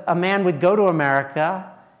 was a man would go to America.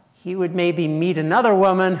 He would maybe meet another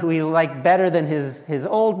woman who he liked better than his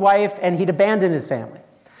old wife, and he'd abandon his family.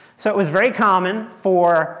 So it was very common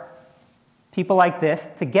for people like this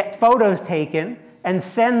to get photos taken and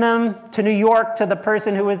send them to New York to the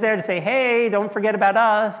person who was there to say, hey, don't forget about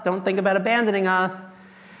us. Don't think about abandoning us.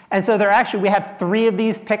 And so we have 3 of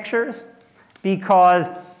these pictures because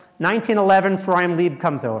 1911, Freund Lieb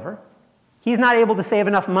comes over. He's not able to save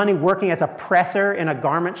enough money working as a presser in a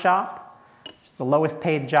garment shop, which is the lowest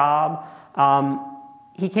paid job.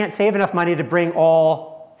 He can't save enough money to bring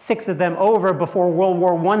all 6 of them over before World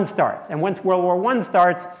War I starts. And once World War I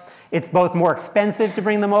starts, it's both more expensive to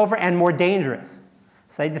bring them over and more dangerous.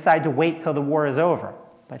 So they decide to wait till the war is over.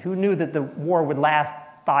 But who knew that the war would last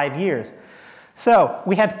 5 years? So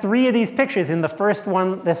we have 3 of these pictures. In the first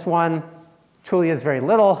one, this one, Tullia's very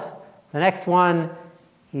little. The next one,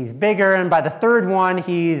 he's bigger, and by the third one,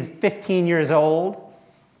 he's 15 years old.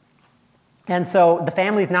 And so the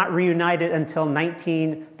family's not reunited until the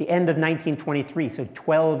end of 1923, so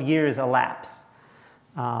 12 years elapse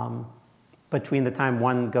between the time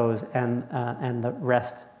one goes and the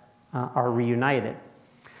rest are reunited.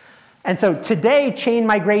 And so today, chain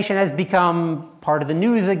migration has become part of the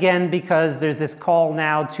news again because there's this call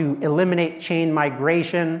now to eliminate chain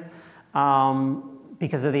migration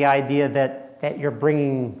because of the idea that you're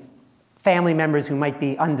bringing family members who might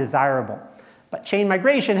be undesirable. But chain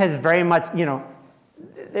migration has very much, you know,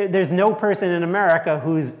 there's no person in America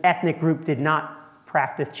whose ethnic group did not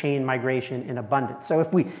practice chain migration in abundance. So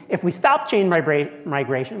if we stop chain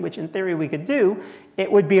migration, which in theory we could do, it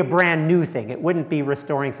would be a brand new thing. It wouldn't be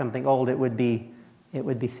restoring something old. It would be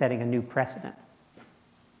setting a new precedent.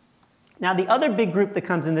 Now, the other big group that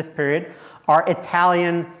comes in this period are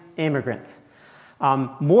Italian immigrants.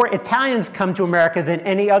 More Italians come to America than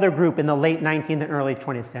any other group in the late 19th and early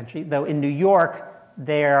 20th century, though in New York,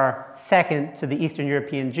 they're second to the Eastern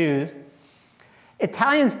European Jews.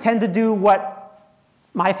 Italians tend to do what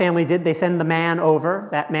my family did. They send the man over.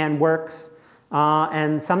 That man works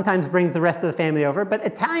and sometimes brings the rest of the family over. But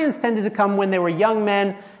Italians tended to come when they were young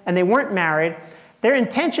men and they weren't married. Their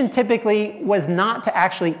intention typically was not to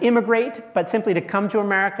actually immigrate, but simply to come to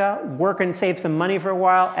America, work and save some money for a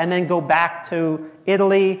while, and then go back to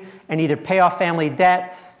Italy and either pay off family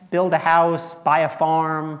debts, build a house, buy a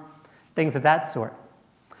farm, things of that sort.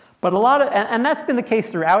 But and that's been the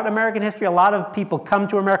case throughout American history. A lot of people come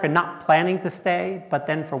to America not planning to stay, but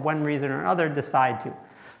then for one reason or another decide to.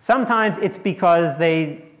 Sometimes it's because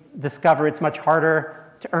they discover it's much harder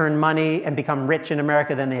to earn money and become rich in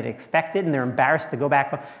America than they had expected, and they're embarrassed to go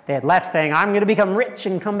back. They had left saying, I'm going to become rich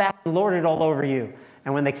and come back and lord it all over you.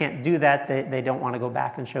 And when they can't do that, they don't want to go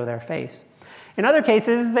back and show their face. In other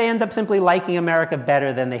cases, they end up simply liking America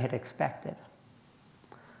better than they had expected.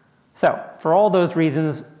 So for all those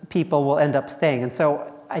reasons, people will end up staying. And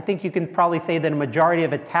so I think you can probably say that a majority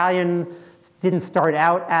of Italians didn't start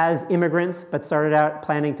out as immigrants, but started out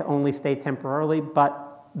planning to only stay temporarily, but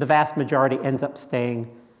the vast majority ends up staying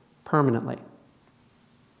permanently.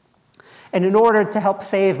 And in order to help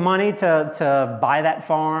save money to buy that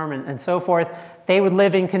farm and so forth, they would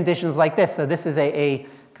live in conditions like this. So this is a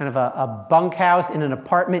kind of a bunkhouse in an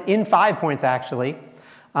apartment in 5 Points, actually.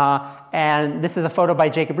 And this is a photo by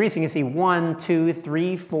Jacob Riis. You can see 1, 2,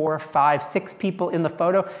 3, 4, 5, 6 people in the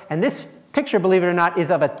photo. And this picture, believe it or not,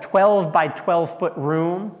 is of a 12 by 12-foot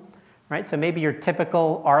room, right? So maybe your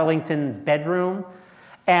typical Arlington bedroom.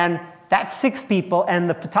 And that's 6 people. And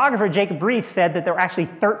the photographer, Jacob Riis, said that there were actually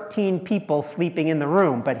 13 people sleeping in the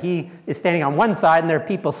room. But he is standing on one side, and there are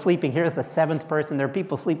people sleeping. Here's the 7th person. There are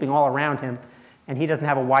people sleeping all around him. And he doesn't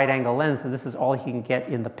have a wide-angle lens, so this is all he can get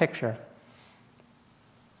in the picture.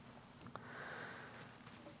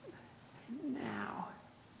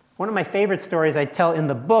 One of my favorite stories I tell in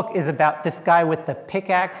the book is about this guy with the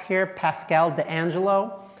pickaxe here, Pascal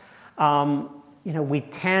D'Angelo. We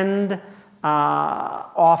tend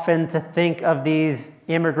often to think of these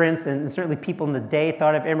immigrants, and certainly people in the day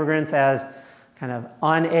thought of immigrants as kind of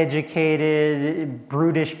uneducated,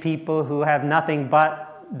 brutish people who have nothing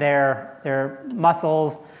but their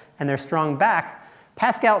muscles and their strong backs.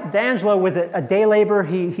 Pascal D'Angelo was a day laborer.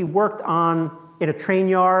 He worked in a train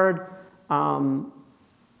yard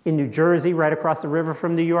in New Jersey, right across the river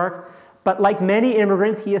from New York. But like many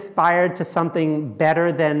immigrants, he aspired to something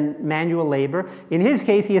better than manual labor. In his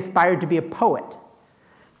case, he aspired to be a poet.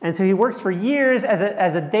 And so he works for years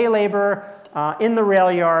as a day laborer in the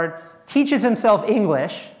rail yard, teaches himself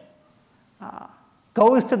English,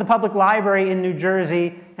 goes to the public library in New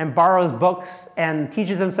Jersey and borrows books and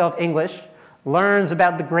teaches himself English, learns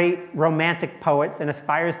about the great romantic poets and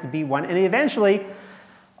aspires to be one. And he eventually,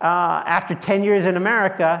 after 10 years in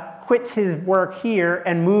America, quits his work here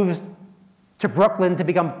and moves to Brooklyn to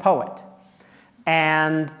become a poet.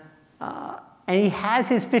 And he has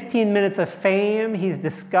his 15 minutes of fame. He's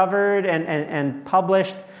discovered and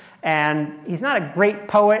published. And he's not a great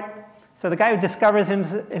poet. So the guy who discovers him,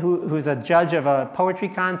 who's a judge of a poetry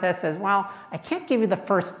contest, says, well, I can't give you the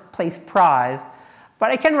first place prize, but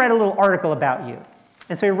I can write a little article about you.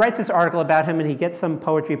 And so he writes this article about him, and he gets some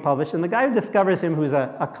poetry published. And the guy who discovers him, who's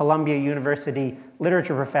a Columbia University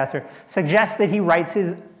literature professor, suggests that he writes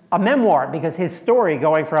a memoir, because his story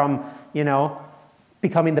going from,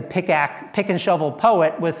 becoming the pick and shovel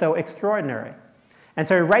poet was so extraordinary. And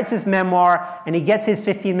so he writes his memoir, and he gets his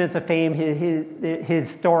 15 minutes of fame. His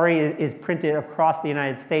story is printed across the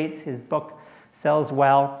United States. His book sells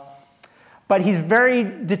well. But he's very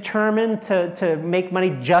determined to make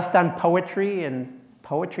money just on poetry, and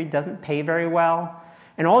poetry doesn't pay very well.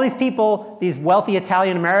 And all these people, these wealthy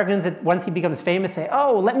Italian Americans, once he becomes famous, say,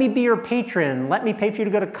 oh, let me be your patron. Let me pay for you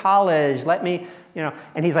to go to college. Let me,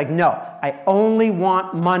 And he's like, no, I only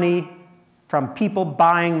want money from people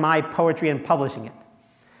buying my poetry and publishing it.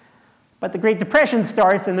 But the Great Depression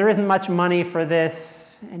starts, and there isn't much money for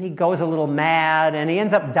this, and he goes a little mad, and he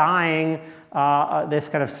ends up dying this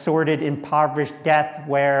kind of sordid, impoverished death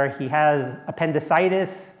where he has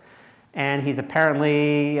appendicitis, and he's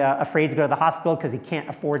apparently afraid to go to the hospital because he can't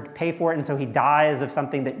afford to pay for it, and so he dies of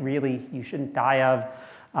something that really you shouldn't die of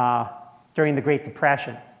during the Great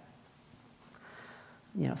Depression.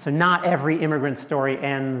 So not every immigrant story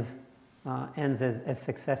ends as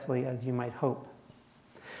successfully as you might hope.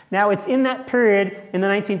 Now, it's in that period, in the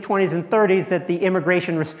 1920s and 30s, that the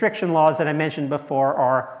immigration restriction laws that I mentioned before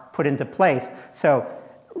are put into place. So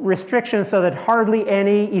restrictions so that hardly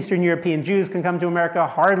any Eastern European Jews can come to America,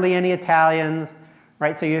 hardly any Italians,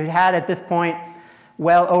 right? So you had, at this point,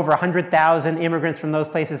 well over 100,000 immigrants from those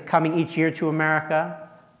places coming each year to America.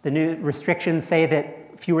 The new restrictions say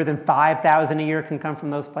that fewer than 5,000 a year can come from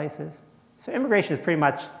those places. So immigration is pretty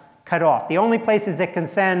much cut off. The only places that can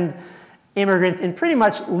send immigrants in pretty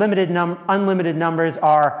much unlimited numbers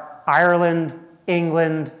are Ireland,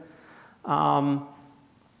 England,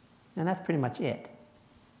 and that's pretty much it.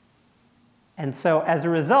 And so as a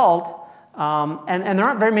result, and there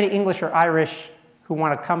aren't very many English or Irish who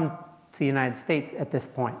want to come to the United States at this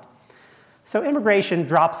point. So immigration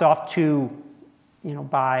drops off to,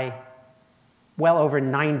 by well over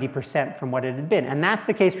 90% from what it had been. And that's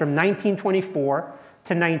the case from 1924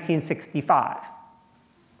 to 1965.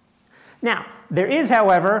 Now, there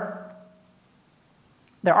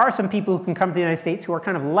are some people who can come to the United States who are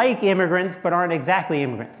kind of like immigrants but aren't exactly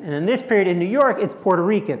immigrants. And in this period in New York, it's Puerto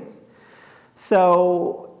Ricans.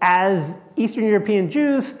 So as Eastern European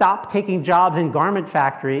Jews stop taking jobs in garment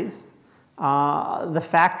factories, the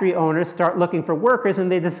factory owners start looking for workers,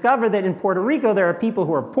 and they discover that in Puerto Rico there are people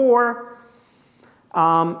who are poor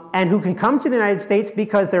and who can come to the United States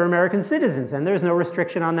because they're American citizens, and there's no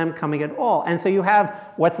restriction on them coming at all. And so you have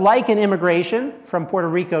what's like an immigration from Puerto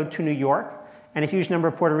Rico to New York, and a huge number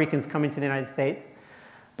of Puerto Ricans coming to the United States.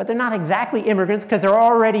 But they're not exactly immigrants because they're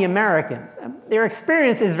already Americans. Their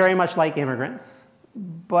experience is very much like immigrants,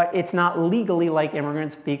 but it's not legally like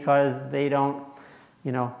immigrants because they don't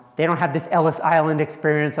have this Ellis Island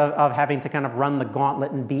experience of having to kind of run the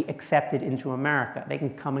gauntlet and be accepted into America. They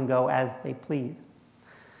can come and go as they please.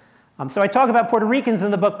 So I talk about Puerto Ricans in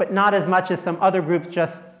the book, but not as much as some other groups,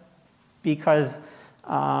 just because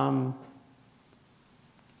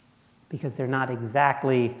they're not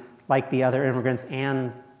exactly like the other immigrants,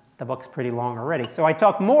 and the book's pretty long already. So I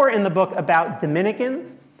talk more in the book about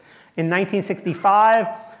Dominicans. In 1965,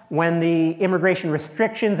 when the immigration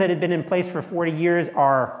restrictions that had been in place for 40 years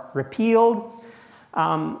are repealed,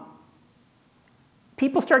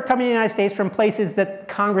 people start coming to the United States from places that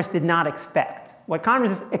Congress did not expect. What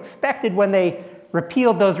Congress expected when they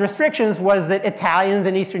repealed those restrictions was that Italians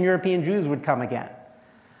and Eastern European Jews would come again.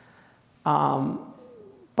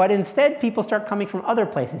 But instead, people start coming from other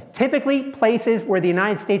places, typically places where the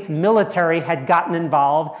United States military had gotten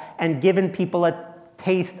involved and given people a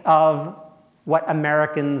taste of what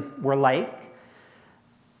Americans were like.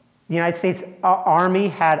 The United States Army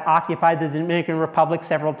had occupied the Dominican Republic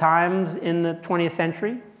several times in the 20th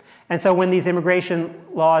century. And so when these immigration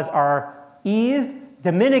laws are eased,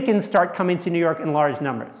 Dominicans start coming to New York in large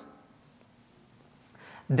numbers.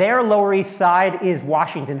 Their Lower East Side is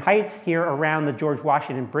Washington Heights, here around the George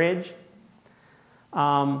Washington Bridge.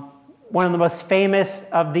 One of the most famous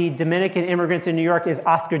of the Dominican immigrants in New York is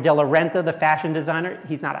Oscar de la Renta, the fashion designer.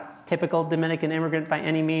 He's not a typical Dominican immigrant by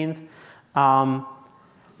any means.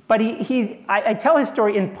 But I tell his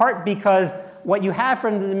story in part because what you have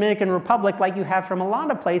from the Dominican Republic, like you have from a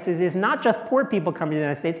lot of places, is not just poor people coming to the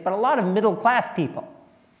United States, but a lot of middle-class people.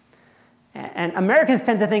 And Americans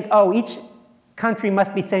tend to think, oh, each country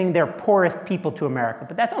must be sending their poorest people to America.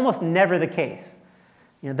 But that's almost never the case.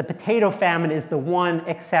 You know, the potato famine is the one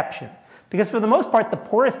exception. Because for the most part, the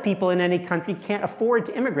poorest people in any country can't afford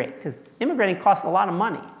to immigrate, because immigrating costs a lot of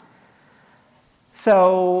money.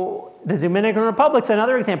 So the Dominican Republic's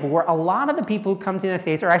another example where a lot of the people who come to the United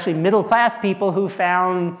States are actually middle-class people who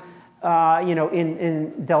found,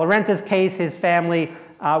 in De La Renta's case, his family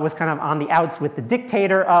was kind of on the outs with the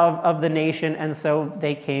dictator of the nation, and so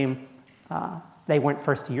they came, they went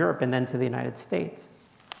first to Europe and then to the United States.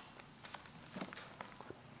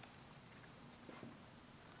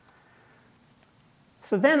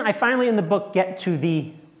 So then I finally in the book get to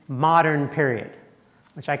the modern period,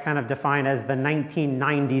 which I kind of define as the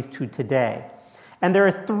 1990s to today. And there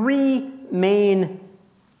are three main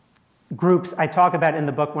groups I talk about in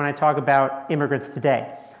the book when I talk about immigrants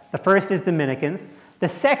today. The first is Dominicans. The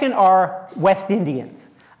second are West Indians.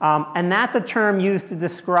 And that's a term used to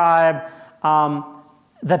describe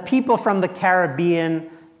the people from the Caribbean,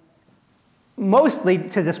 mostly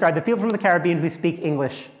to describe the people from the Caribbean who speak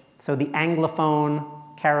English, so the Anglophone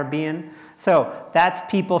Caribbean. So that's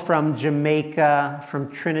people from Jamaica,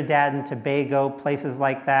 from Trinidad and Tobago, places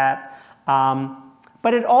like that.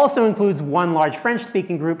 But it also includes one large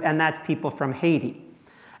French-speaking group, and that's people from Haiti.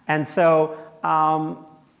 And so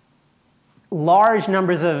large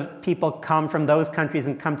numbers of people come from those countries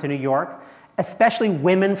and come to New York. Especially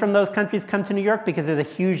women from those countries come to New York because there's a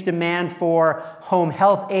huge demand for home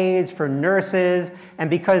health aides, for nurses,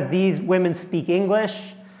 and because these women speak English,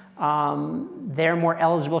 they're more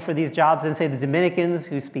eligible for these jobs than, say, the Dominicans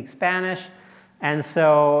who speak Spanish. And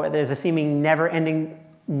so there's a seeming never-ending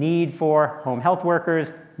need for home health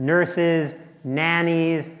workers, nurses,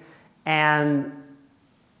 nannies, and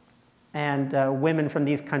women from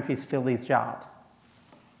these countries fill these jobs.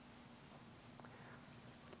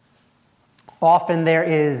 Often there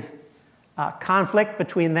is conflict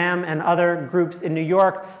between them and other groups in New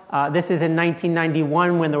York. This is in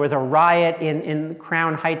 1991 when there was a riot in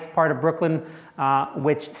Crown Heights part of Brooklyn,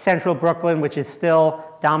 central Brooklyn, which is still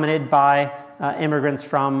dominated by immigrants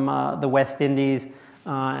from the West Indies.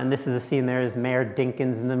 And this is a scene there is Mayor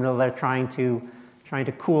Dinkins in the middle there trying to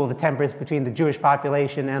cool the tempers between the Jewish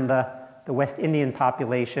population and the West Indian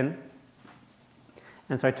population.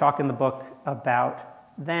 And so I talk in the book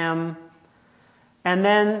about them. And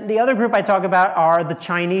then the other group I talk about are the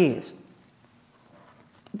Chinese.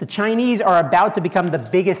 The Chinese are about to become the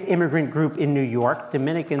biggest immigrant group in New York.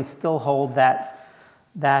 Dominicans still hold that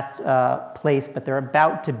place, but they're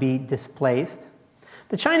about to be displaced.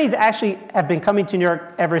 The Chinese actually have been coming to New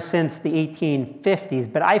York ever since the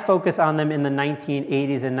 1850s, but I focus on them in the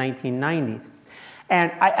 1980s and 1990s.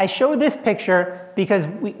 And I show this picture because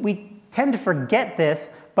we tend to forget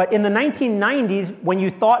this, but in the 1990s, when you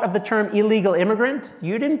thought of the term illegal immigrant,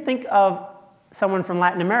 you didn't think of someone from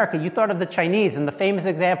Latin America. You thought of the Chinese, and the famous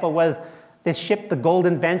example was this ship, the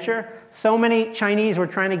Golden Venture. So many Chinese were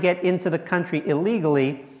trying to get into the country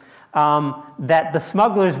illegally that the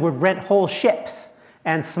smugglers would rent whole ships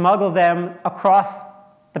and smuggle them across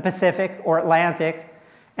the Pacific or Atlantic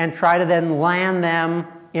and try to then land them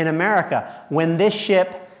in America. When this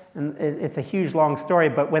ship, and it's a huge long story,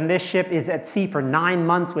 but when this ship is at sea for 9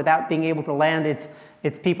 months without being able to land its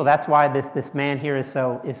people, that's why this man here is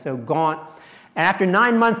so gaunt. And after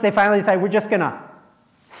 9 months, they finally decide, we're just going to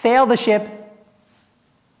sail the ship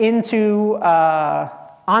onto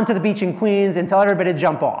the beach in Queens and tell everybody to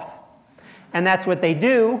jump off. And that's what they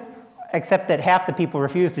do, except that half the people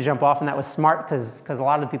refused to jump off, and that was smart because a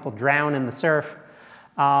lot of the people drown in the surf.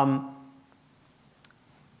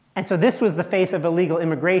 And so this was the face of illegal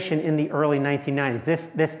immigration in the early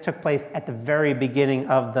 1990s. This took place at the very beginning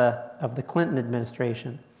of the Clinton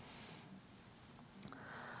administration.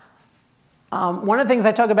 One of the things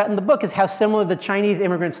I talk about in the book is how similar the Chinese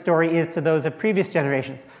immigrant story is to those of previous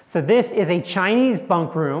generations. So this is a Chinese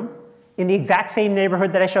bunk room in the exact same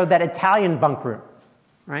neighborhood that I showed that Italian bunk room,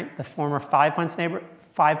 right? The former Five Points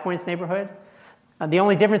neighborhood. The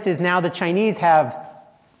only difference is now the Chinese have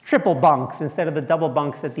triple bunks instead of the double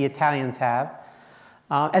bunks that the Italians have.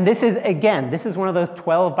 And this is one of those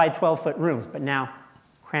 12 by 12 foot rooms, but now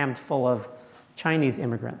crammed full of Chinese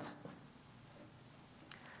immigrants.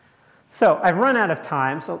 So I've run out of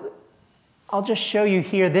time, so I'll just show you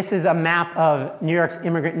here. This is a map of New York's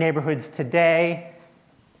immigrant neighborhoods today.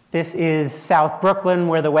 This is South Brooklyn,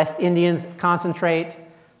 where the West Indians concentrate.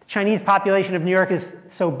 The Chinese population of New York is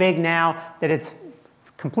so big now that it's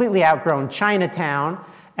completely outgrown Chinatown.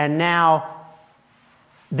 And now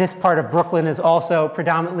this part of Brooklyn is also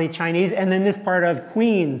predominantly Chinese. And then this part of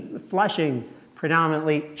Queens, Flushing,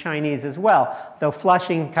 predominantly Chinese as well, though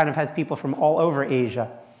Flushing kind of has people from all over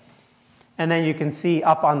Asia. And then you can see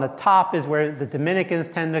up on the top is where the Dominicans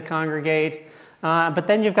tend to congregate. But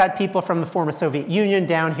then you've got people from the former Soviet Union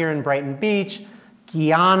down here in Brighton Beach,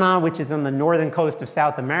 Guyana, which is on the northern coast of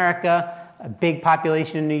South America, a big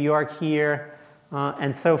population in New York here,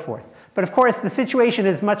 and so forth. But of course, the situation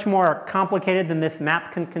is much more complicated than this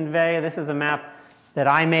map can convey. This is a map that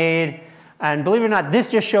I made. And believe it or not, this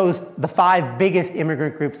just shows the 5 biggest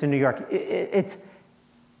immigrant groups in New York.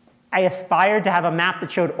 I aspired to have a map that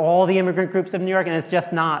showed all the immigrant groups of New York, and it's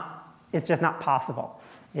just not possible.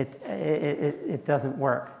 It doesn't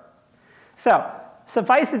work. So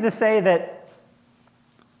suffice it to say that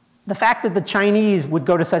the fact that the Chinese would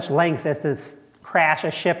go to such lengths as to crash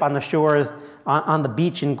a ship on the shores on the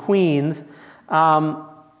beach in Queens, and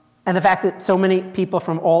the fact that so many people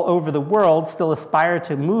from all over the world still aspire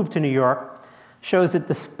to move to New York shows that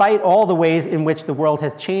despite all the ways in which the world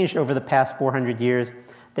has changed over the past 400 years,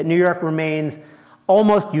 that New York remains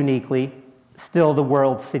almost uniquely still the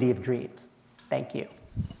world's city of dreams. Thank you.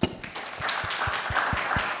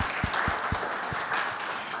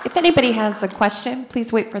 If anybody has a question,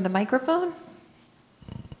 please wait for the microphone.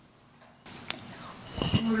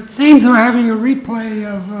 Well, it seems we're having a replay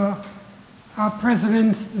of our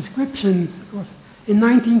president's description. Because in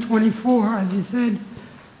 1924, as you said,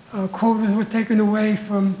 quotas were taken away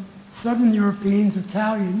from Southern Europeans,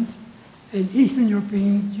 Italians, and Eastern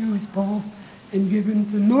Europeans, Jews, Poles, and given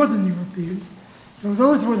to Northern Europeans. So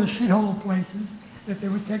those were the shithole places that they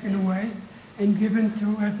were taken away and given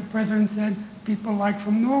to, as the president said, people like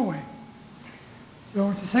from Norway. So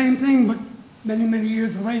it's the same thing, but many, many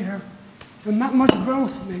years later. So not much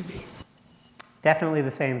growth, maybe. Definitely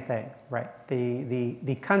the same thing, right?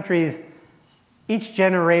 The countries, each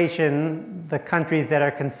generation, the countries that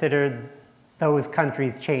are considered those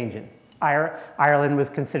countries changes. Ireland was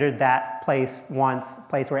considered that place once, a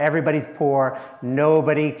place where everybody's poor,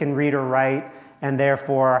 nobody can read or write, and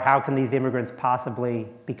therefore, how can these immigrants possibly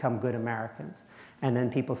become good Americans? And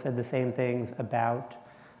then people said the same things about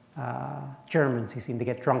Germans who seem to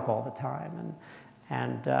get drunk all the time,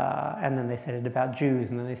 and then they said it about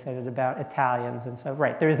Jews, and then they said it about Italians, and so,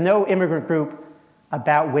 right. There is no immigrant group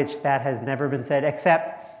about which that has never been said,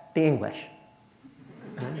 except the English.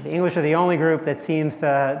 The English are the only group that seems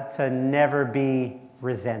to never be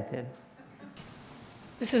resented.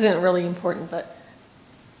 This isn't really important, but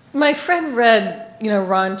my friend read,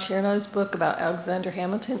 Ron Chernow's book about Alexander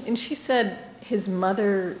Hamilton, and she said his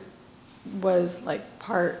mother was like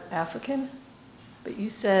part African, but you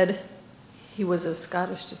said he was of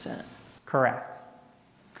Scottish descent. Correct.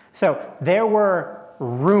 So there were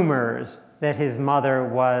rumors that his mother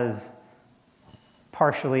was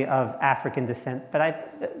partially of African descent,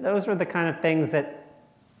 but those were the kind of things that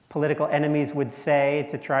political enemies would say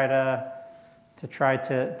to try to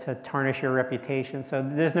tarnish your reputation. So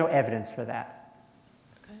there's no evidence for that.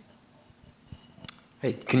 Okay.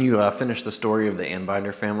 Hey, can you finish the story of the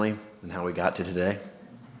Anbinder family and how we got to today?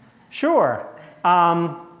 Sure.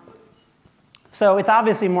 So it's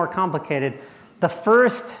obviously more complicated. The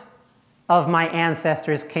first of my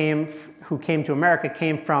ancestors who came to America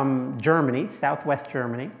came from Germany, Southwest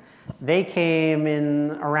Germany. They came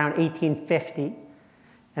in around 1850,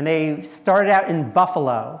 and they started out in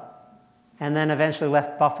Buffalo, and then eventually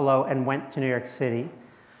left Buffalo and went to New York City.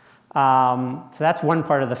 So that's one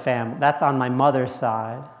part of the family. That's on my mother's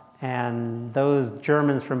side. And those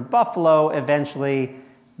Germans from Buffalo eventually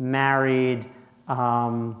married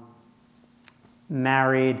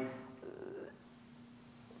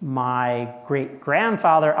my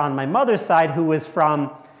great-grandfather on my mother's side, who was from,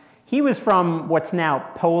 He was from what's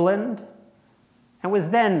now Poland and was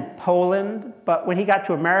then Poland, but when he got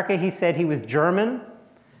to America, he said he was German,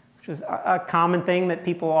 which is a common thing that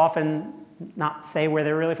people often not say where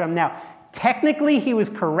they're really from. Now, technically, he was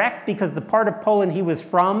correct because the part of Poland he was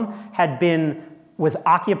from was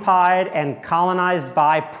occupied and colonized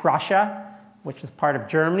by Prussia, which is part of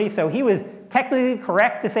Germany. So he was technically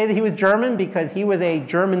correct to say that he was German because he was a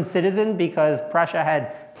German citizen because Prussia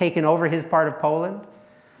had taken over his part of Poland.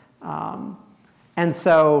 And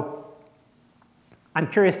so I'm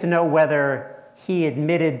curious to know whether he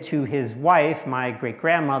admitted to his wife, my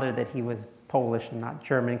great-grandmother, that he was Polish and not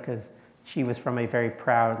German because she was from a very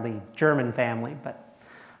proudly German family. But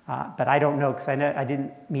I don't know because I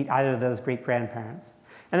didn't meet either of those great-grandparents.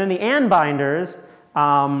 And then the Anbinders,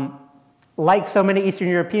 like so many Eastern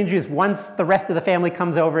European Jews, once the rest of the family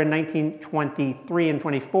comes over in 1923 and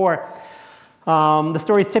 24, the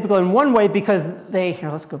story is typical in one way because here,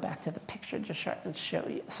 let's go back to the picture just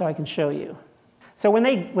so I can show you. So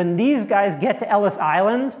when these guys get to Ellis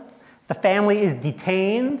Island, the family is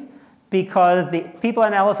detained because the people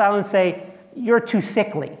on Ellis Island say, you're too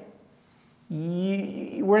sickly.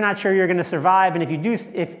 We're not sure you're going to survive, and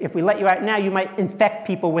if we let you out now, you might infect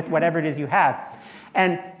people with whatever it is you have.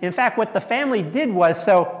 And in fact, what the family did was,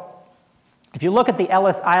 so if you look at the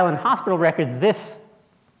Ellis Island hospital records, this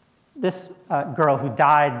girl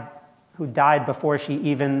who died before she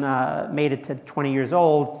even made it to 20 years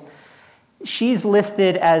old, she's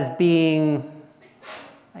listed as being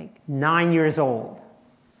like 9 years old.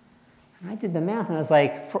 And I did the math, and I was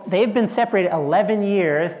like, they've been separated 11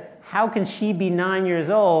 years. How can she be 9 years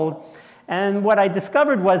old? And what I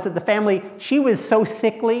discovered was that the family, she was so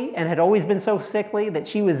sickly and had always been so sickly that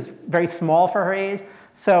she was very small for her age.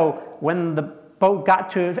 So when the boat got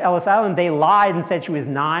to Ellis Island, they lied and said she was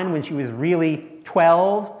 9 when she was really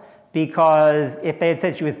 12, because if they had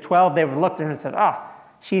said she was 12, they would have looked at her and said, oh,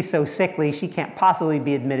 she's so sickly, she can't possibly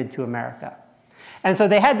be admitted to America. And so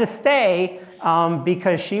they had to stay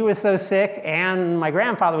because she was so sick and my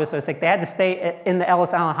grandfather was so sick. They had to stay in the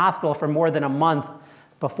Ellis Island Hospital for more than a month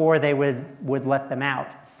before they would let them out.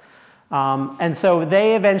 And so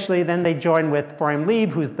they eventually, then they joined with Freund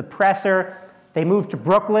Lieb, who's the presser. They moved to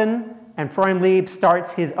Brooklyn, and Freund Lieb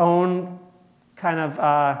starts his own kind of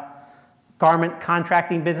garment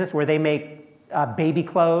contracting business where they make baby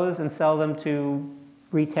clothes and sell them to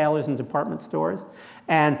retailers and department stores.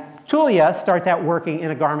 And Tulia starts out working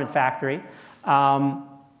in a garment factory. And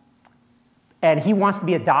he wants to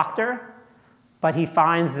be a doctor, but he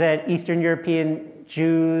finds that Eastern European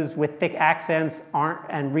Jews with thick accents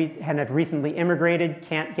and have recently immigrated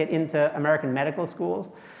can't get into American medical schools.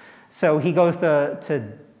 So he goes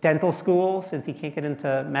to dental school since he can't get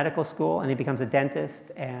into medical school, and he becomes a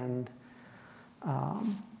dentist.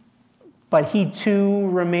 But he too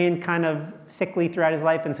remained kind of sickly throughout his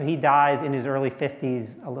life, and so he dies in his early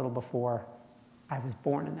 50s, a little before I was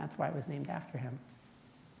born, and that's why it was named after him.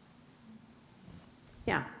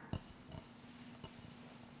 Yeah.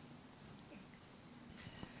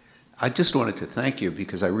 I just wanted to thank you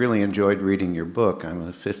because I really enjoyed reading your book. I'm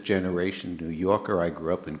a fifth-generation New Yorker. I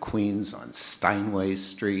grew up in Queens on Steinway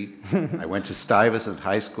Street. I went to Stuyvesant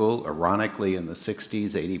High School. Ironically, in the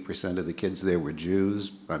 60s, 80% of the kids there were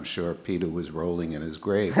Jews. I'm sure Peter was rolling in his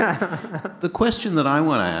grave. The question that I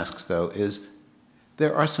want to ask, though, is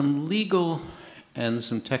there are some legal and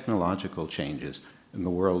some technological changes in the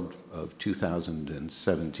world of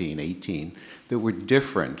 2017-18 that were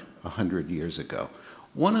different 100 years ago.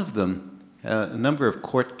 One of them, a number of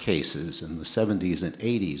court cases in the 70s and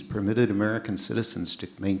 80s permitted American citizens to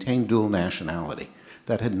maintain dual nationality.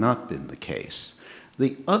 That had not been the case.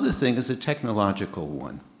 The other thing is a technological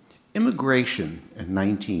one. Immigration in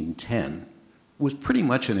 1910 was pretty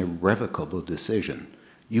much an irrevocable decision.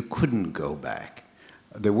 You couldn't go back.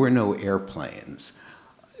 There were no airplanes.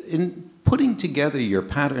 In putting together your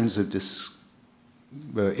patterns of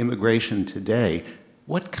immigration today,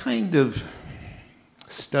 what kind of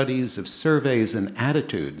studies, of surveys and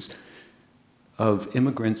attitudes of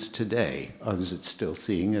immigrants today? Is it still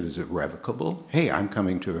seeing it as irrevocable? Hey, I'm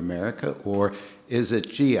coming to America. Or is it,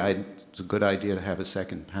 gee, it's a good idea to have a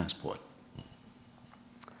second passport?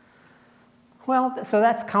 Well, so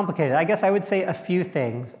that's complicated. I guess I would say a few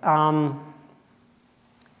things.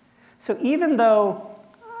 So even though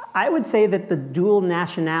I would say that the dual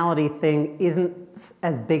nationality thing isn't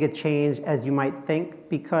as big a change as you might think,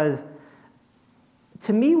 because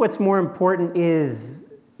to me, what's more important is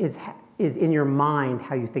in your mind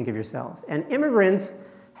how you think of yourselves. And immigrants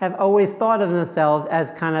have always thought of themselves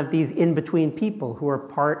as kind of these in-between people who are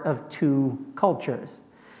part of two cultures.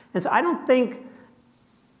 And so I don't think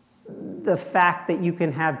the fact that you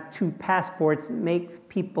can have two passports makes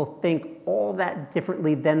people think all that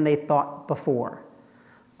differently than they thought before.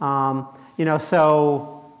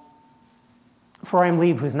 So Froim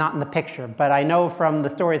Lieb, who's not in the picture, but I know from the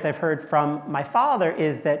stories I've heard from my father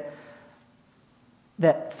is that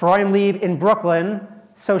Froim Lieb in Brooklyn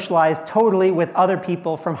socialized totally with other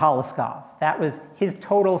people from Holoskov. That was his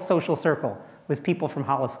total social circle, was people from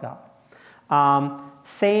Holoskov.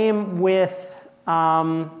 Same with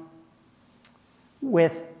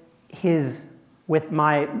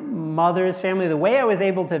my mother's family. The way I was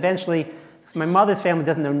able to eventually, because my mother's family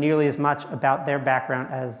doesn't know nearly as much about their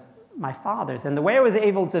background as my father's, and the way I was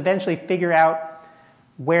able to eventually figure out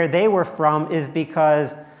where they were from is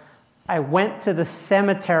because I went to the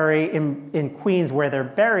cemetery in Queens where they're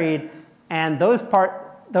buried, and those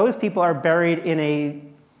people are buried in a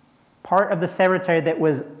part of the cemetery that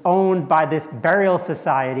was owned by this burial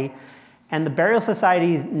society, and the burial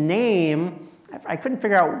society's name, I couldn't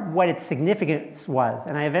figure out what its significance was,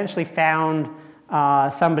 and I eventually found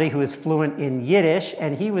somebody who was fluent in Yiddish,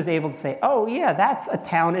 and he was able to say, oh yeah, that's a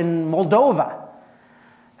town in Moldova.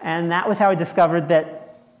 And that was how I discovered that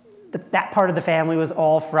that part of the family was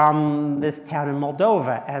all from this town in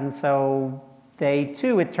Moldova. And so they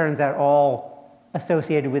too, it turns out, all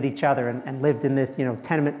associated with each other and lived in this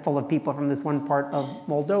tenement full of people from this one part of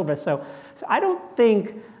Moldova. So I don't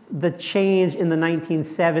think the change in the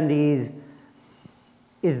 1970s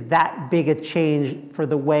is that big a change for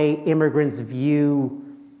the way immigrants view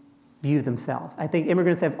themselves. I think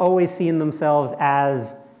immigrants have always seen themselves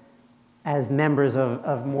as members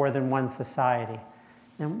of more than one society.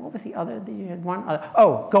 And what was the other? You had one other.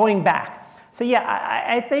 Oh, going back. So yeah,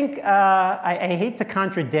 I think, I hate to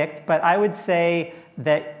contradict, but I would say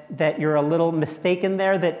that you're a little mistaken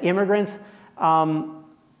there, that immigrants,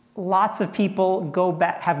 lots of people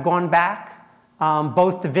have gone back,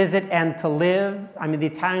 both to visit and to live. I mean, the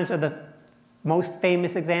Italians are the most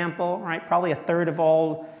famous example, right? Probably a third of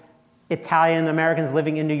all Italian Americans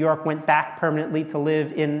living in New York went back permanently to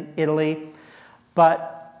live in Italy.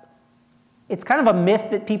 But it's kind of a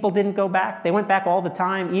myth that people didn't go back. They went back all the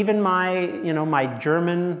time. Even my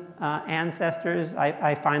German ancestors,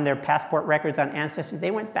 I find their passport records on Ancestry.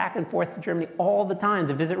 They went back and forth to Germany all the time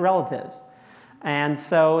to visit relatives. And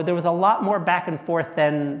so there was a lot more back and forth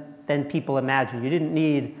than people imagine. You didn't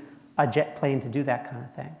need a jet plane to do that kind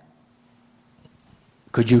of thing.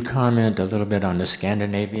 Could you comment a little bit on the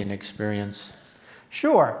Scandinavian experience?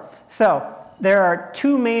 Sure. So there are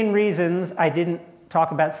two main reasons I didn't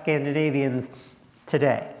talk about Scandinavians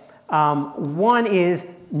today. One is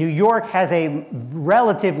New York has a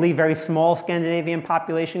relatively very small Scandinavian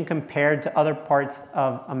population compared to other parts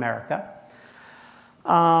of America.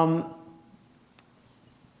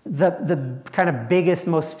 The kind of biggest,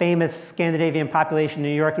 most famous Scandinavian population in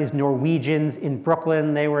New York is Norwegians in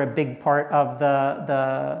Brooklyn. They were a big part of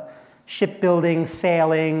the shipbuilding,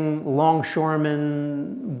 sailing,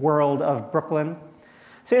 longshoreman world of Brooklyn.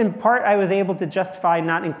 So in part, I was able to justify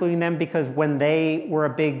not including them because when they were a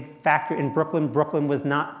big factor in Brooklyn, Brooklyn was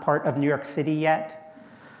not part of New York City yet.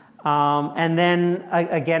 And then,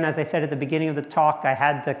 again, as I said at the beginning of the talk, I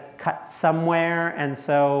had to cut somewhere. And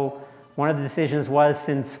so one of the decisions was,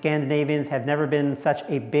 since Scandinavians have never been such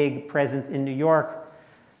a big presence in New York,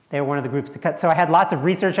 they were one of the groups to cut. So I had lots of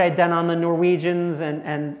research I had done on the Norwegians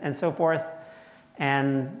and so forth.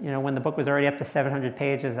 And when the book was already up to 700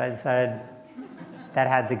 pages, I decided that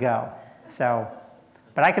had to go. So,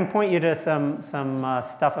 but I can point you to some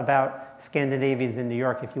stuff about Scandinavians in New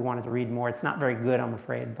York if you wanted to read more. It's not very good, I'm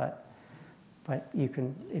afraid, but you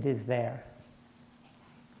can. It is there.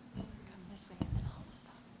 Come this way and then I'll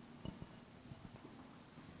stop.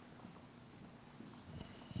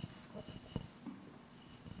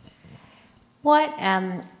 What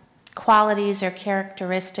qualities or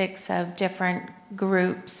characteristics of different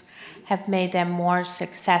groups have made them more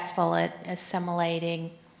successful at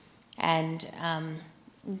assimilating and,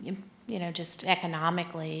 just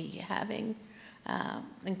economically having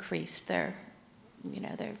increased their,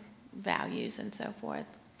 their values and so forth?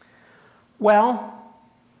 Well,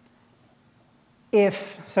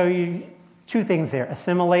 two things there,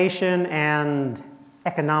 assimilation and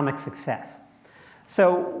economic success.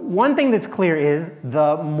 So one thing that's clear is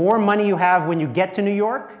the more money you have when you get to New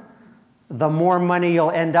York, the more money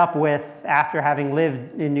you'll end up with after having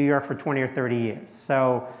lived in New York for 20 or 30 years.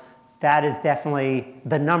 So that is definitely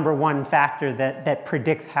the number one factor that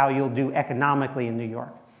predicts how you'll do economically in New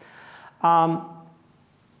York.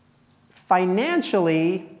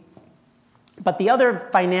 Financially, but the other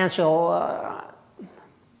financial,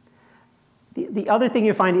 the other thing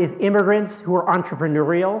you find is immigrants who are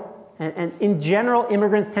entrepreneurial And in general,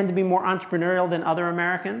 immigrants tend to be more entrepreneurial than other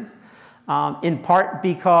Americans, in part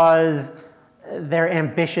because they're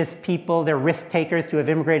ambitious people, they're risk takers to have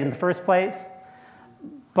immigrated in the first place,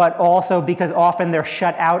 but also because often they're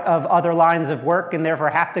shut out of other lines of work and therefore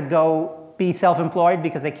have to go be self-employed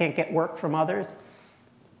because they can't get work from others.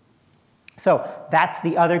 So that's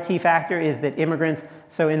the other key factor, is that immigrants,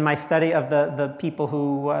 so in my study of the people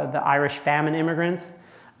who, the Irish famine immigrants,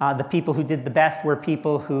 the people who did the best were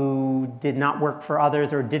people who did not work for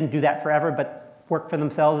others or didn't do that forever, but worked for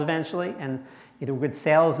themselves eventually, and either good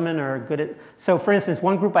salesmen or good at, so for instance,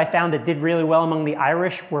 one group I found that did really well among the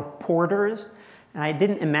Irish were porters. And I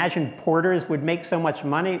didn't imagine porters would make so much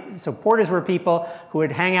money. So porters were people who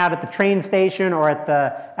would hang out at the train station or at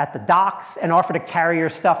the docks and offer to carry your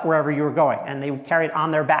stuff wherever you were going. And they would carry it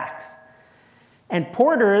on their backs. And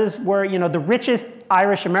porters were, the richest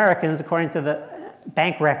Irish Americans, according to the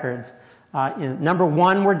bank records. Number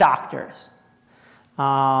one were doctors.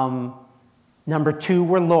 Number two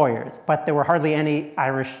were lawyers. But there were hardly any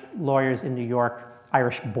Irish lawyers in New York,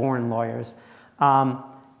 Irish-born lawyers.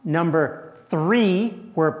 Number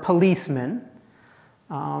three were policemen,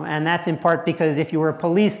 and that's in part because if you were a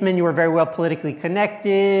policeman, you were very well politically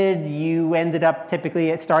connected. You ended up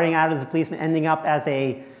typically starting out as a policeman, ending up as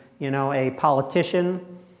a politician,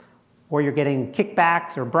 or you're getting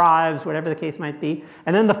kickbacks or bribes, whatever the case might be.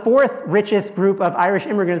 And then the fourth richest group of Irish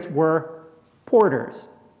immigrants were porters.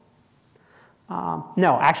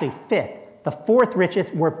 No, actually fifth. The fourth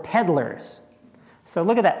richest were peddlers. So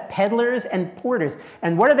look at that, peddlers and porters.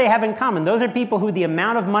 And what do they have in common? Those are people who the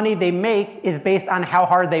amount of money they make is based on how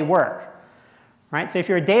hard they work. Right? So if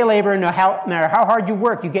you're a day laborer, no matter how hard you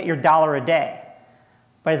work, you get your $1 a day.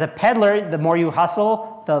 But as a peddler, the more you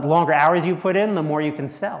hustle, the longer hours you put in, the more you can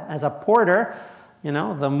sell. As a porter,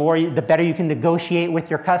 the better you can negotiate with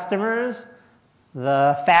your customers,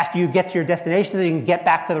 the faster you get to your destination so you can get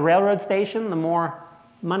back to the railroad station, the more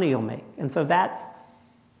money you'll make. And so that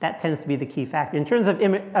tends to be the key factor. In terms of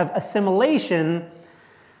assimilation,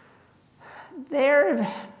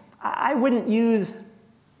 I wouldn't use,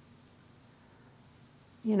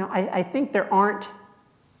 I think there aren't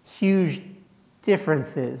huge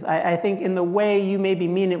differences. I think in the way you maybe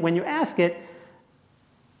mean it when you ask it,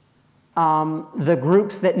 the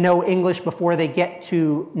groups that know English before they get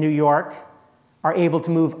to New York are able to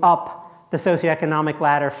move up the socioeconomic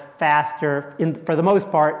ladder faster, for the most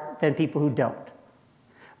part, than people who don't.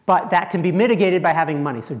 But that can be mitigated by having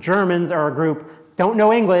money. So Germans are a group, don't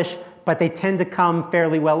know English, but they tend to come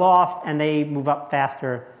fairly well off, and they move up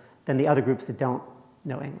faster than the other groups that don't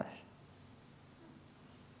know English.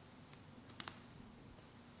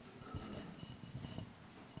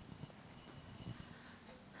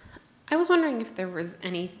 I was wondering if there was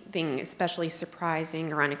anything especially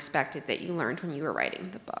surprising or unexpected that you learned when you were writing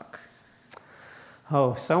the book.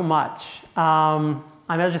 Oh, so much. I'll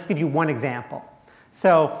just give you one example.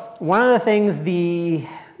 So one of the things the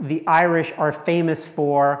Irish are famous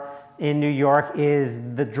for in New York is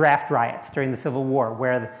the draft riots during the Civil War,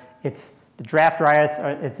 where the draft riots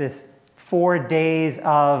is this 4 days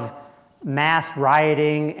of mass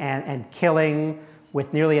rioting and killing,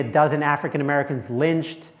 with nearly a dozen African Americans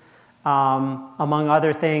lynched, among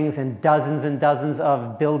other things, and dozens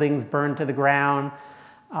of buildings burned to the ground,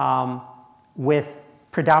 with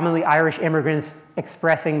predominantly Irish immigrants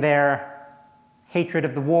expressing their hatred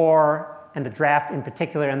of the war and the draft in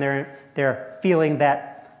particular, and their feeling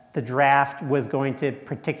that the draft was going to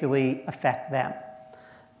particularly affect them.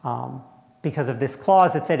 Because of this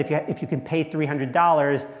clause that said if you can pay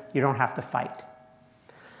 $300, you don't have to fight.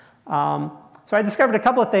 So I discovered a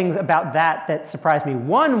couple of things about that surprised me.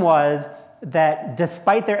 One was that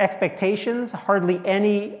despite their expectations, hardly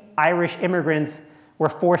any Irish immigrants were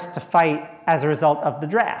forced to fight as a result of the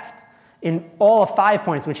draft. In all of 5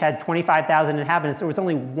 points, which had 25,000 inhabitants, there was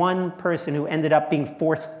only one person who ended up being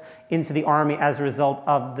forced into the army as a result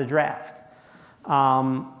of the draft.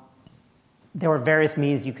 There were various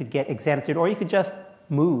means you could get exempted, or you could just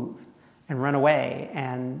move and run away,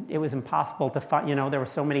 and it was impossible to find, there were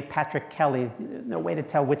so many Patrick Kellys, there's no way to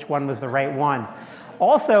tell which one was the right one.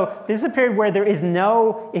 Also, this is a period where there is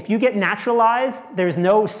if you get naturalized, there's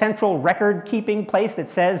no central record-keeping place that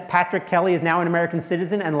says Patrick Kelly is now an American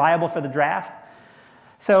citizen and liable for the draft.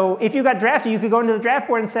 So if you got drafted, you could go into the draft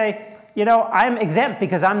board and say, I'm exempt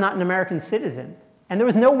because I'm not an American citizen. And there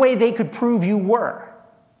was no way they could prove you were.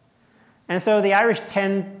 And so the Irish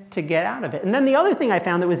tend to get out of it. And then the other thing I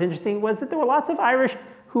found that was interesting was that there were lots of Irish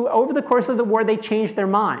who, over the course of the war, they changed their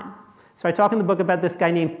mind. So I talk in the book about this guy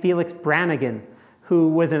named Felix Brannigan, who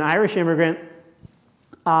was an Irish immigrant.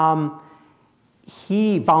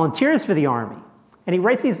 He volunteers for the army. And And he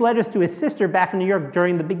writes these letters to his sister back in New York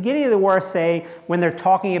during the beginning of the war, say, when they're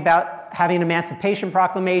talking about having an Emancipation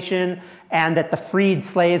Proclamation and that the freed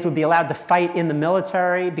slaves would be allowed to fight in the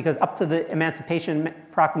military, because up to the Emancipation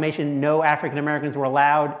Proclamation, no African Americans were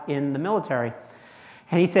allowed in the military.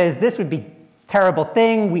 And he says, this would be a terrible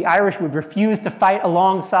thing. We Irish would refuse to fight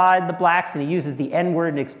alongside the blacks. And he uses the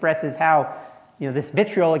N-word and expresses how, this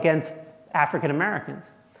vitriol against African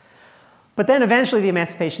Americans. But then eventually the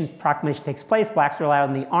Emancipation Proclamation takes place. Blacks are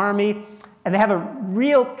allowed in the army. And they have a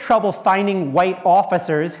real trouble finding white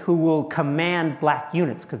officers who will command black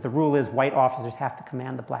units, because the rule is white officers have to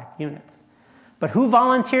command the black units. But who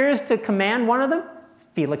volunteers to command one of them?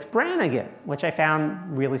 Felix Brannigan, which I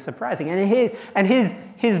found really surprising. And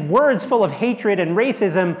his words full of hatred and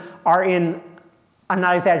racism are in, I'm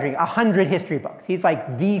not exaggerating, 100 history books. He's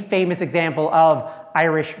like the famous example of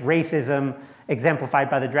Irish racism exemplified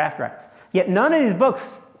by the draft rights. Yet none of these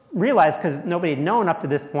books realized, because nobody had known up to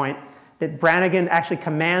this point, that Brannigan actually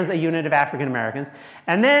commands a unit of African Americans.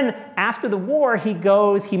 And then after the war, he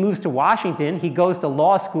moves to Washington. He goes to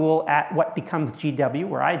law school at what becomes GW,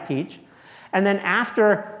 where I teach. And then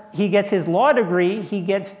after he gets his law degree,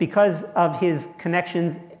 because of his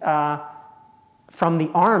connections from the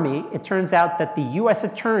Army, it turns out that the U.S.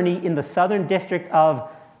 attorney in the Southern District of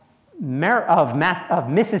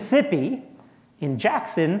Mississippi, in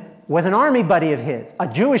Jackson, was an Army buddy of his, a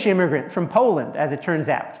Jewish immigrant from Poland, as it turns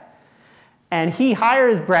out. And he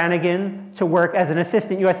hires Brannigan to work as an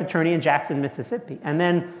assistant U.S. attorney in Jackson, Mississippi. And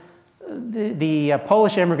then the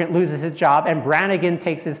Polish immigrant loses his job, and Brannigan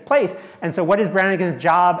takes his place. And so what is Brannigan's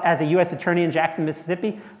job as a U.S. attorney in Jackson,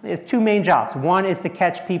 Mississippi? He has two main jobs. One is to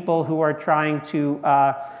catch people who are trying to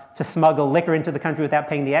smuggle liquor into the country without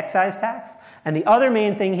paying the excise tax. And the other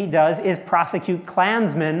main thing he does is prosecute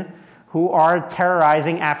Klansmen who are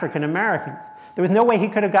terrorizing African Americans. There was no way he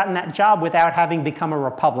could have gotten that job without having become a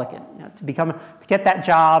Republican. To get that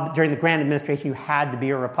job during the Grant administration, you had to be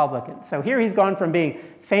a Republican. So here he's gone from being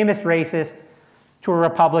famous racist to a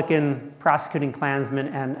Republican prosecuting Klansmen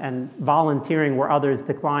and volunteering where others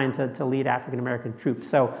declined to lead African American troops.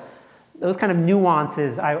 So those kind of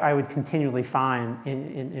nuances I would continually find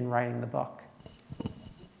in writing the book.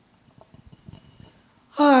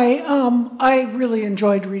 Hi, I really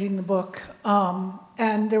enjoyed reading the book.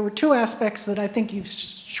 And there were two aspects that I think you've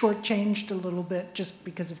shortchanged a little bit just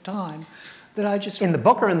because of time. That I just in the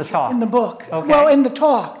book or in the talk? In the book. Okay. Well, in the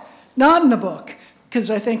talk, not in the book, because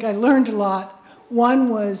I think I learned a lot. One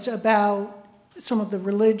was about some of the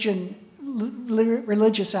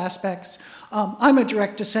religious aspects. I'm a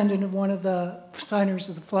direct descendant of one of the signers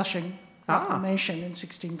of the Flushing Proclamation in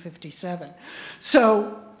 1657.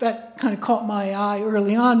 So that kind of caught my eye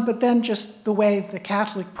early on, but then just the way the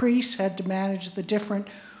Catholic priests had to manage the different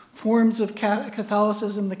forms of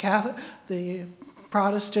Catholicism, the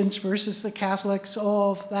Protestants versus the Catholics,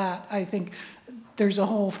 all of that. I think there's a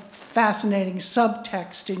whole fascinating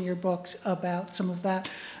subtext in your books about some of that.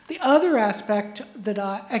 The other aspect that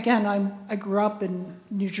I grew up in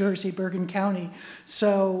New Jersey, Bergen County,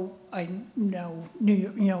 so I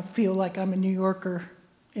feel like I'm a New Yorker.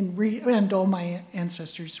 And all my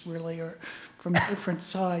ancestors really are from different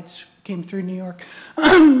sides, came through New York.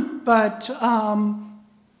 But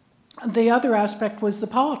the other aspect was the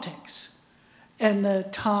politics and the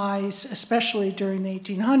ties, especially during the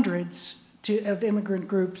 1800s, of immigrant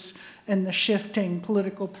groups and the shifting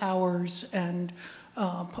political powers and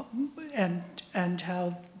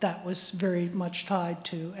how that was very much tied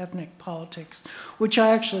to ethnic politics, which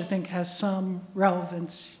I actually think has some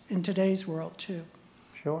relevance in today's world too.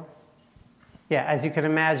 Sure. Yeah, as you can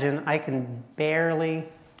imagine, I can barely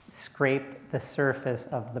scrape the surface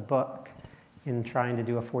of the book in trying to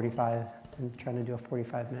do a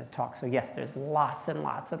 45-minute talk. So yes, there's lots and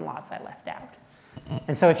lots and lots I left out.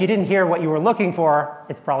 And so if you didn't hear what you were looking for,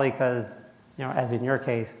 it's probably because, as in your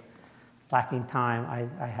case, lacking time,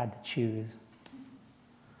 I had to choose.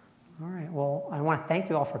 All right, well, I want to thank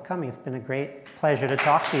you all for coming. It's been a great pleasure to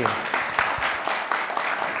talk to you.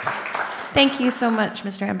 Thank you so much,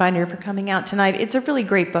 Mr. Anbinder, for coming out tonight. It's a really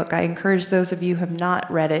great book. I encourage those of you who have not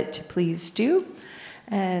read it to please do,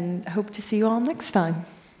 and hope to see you all next time.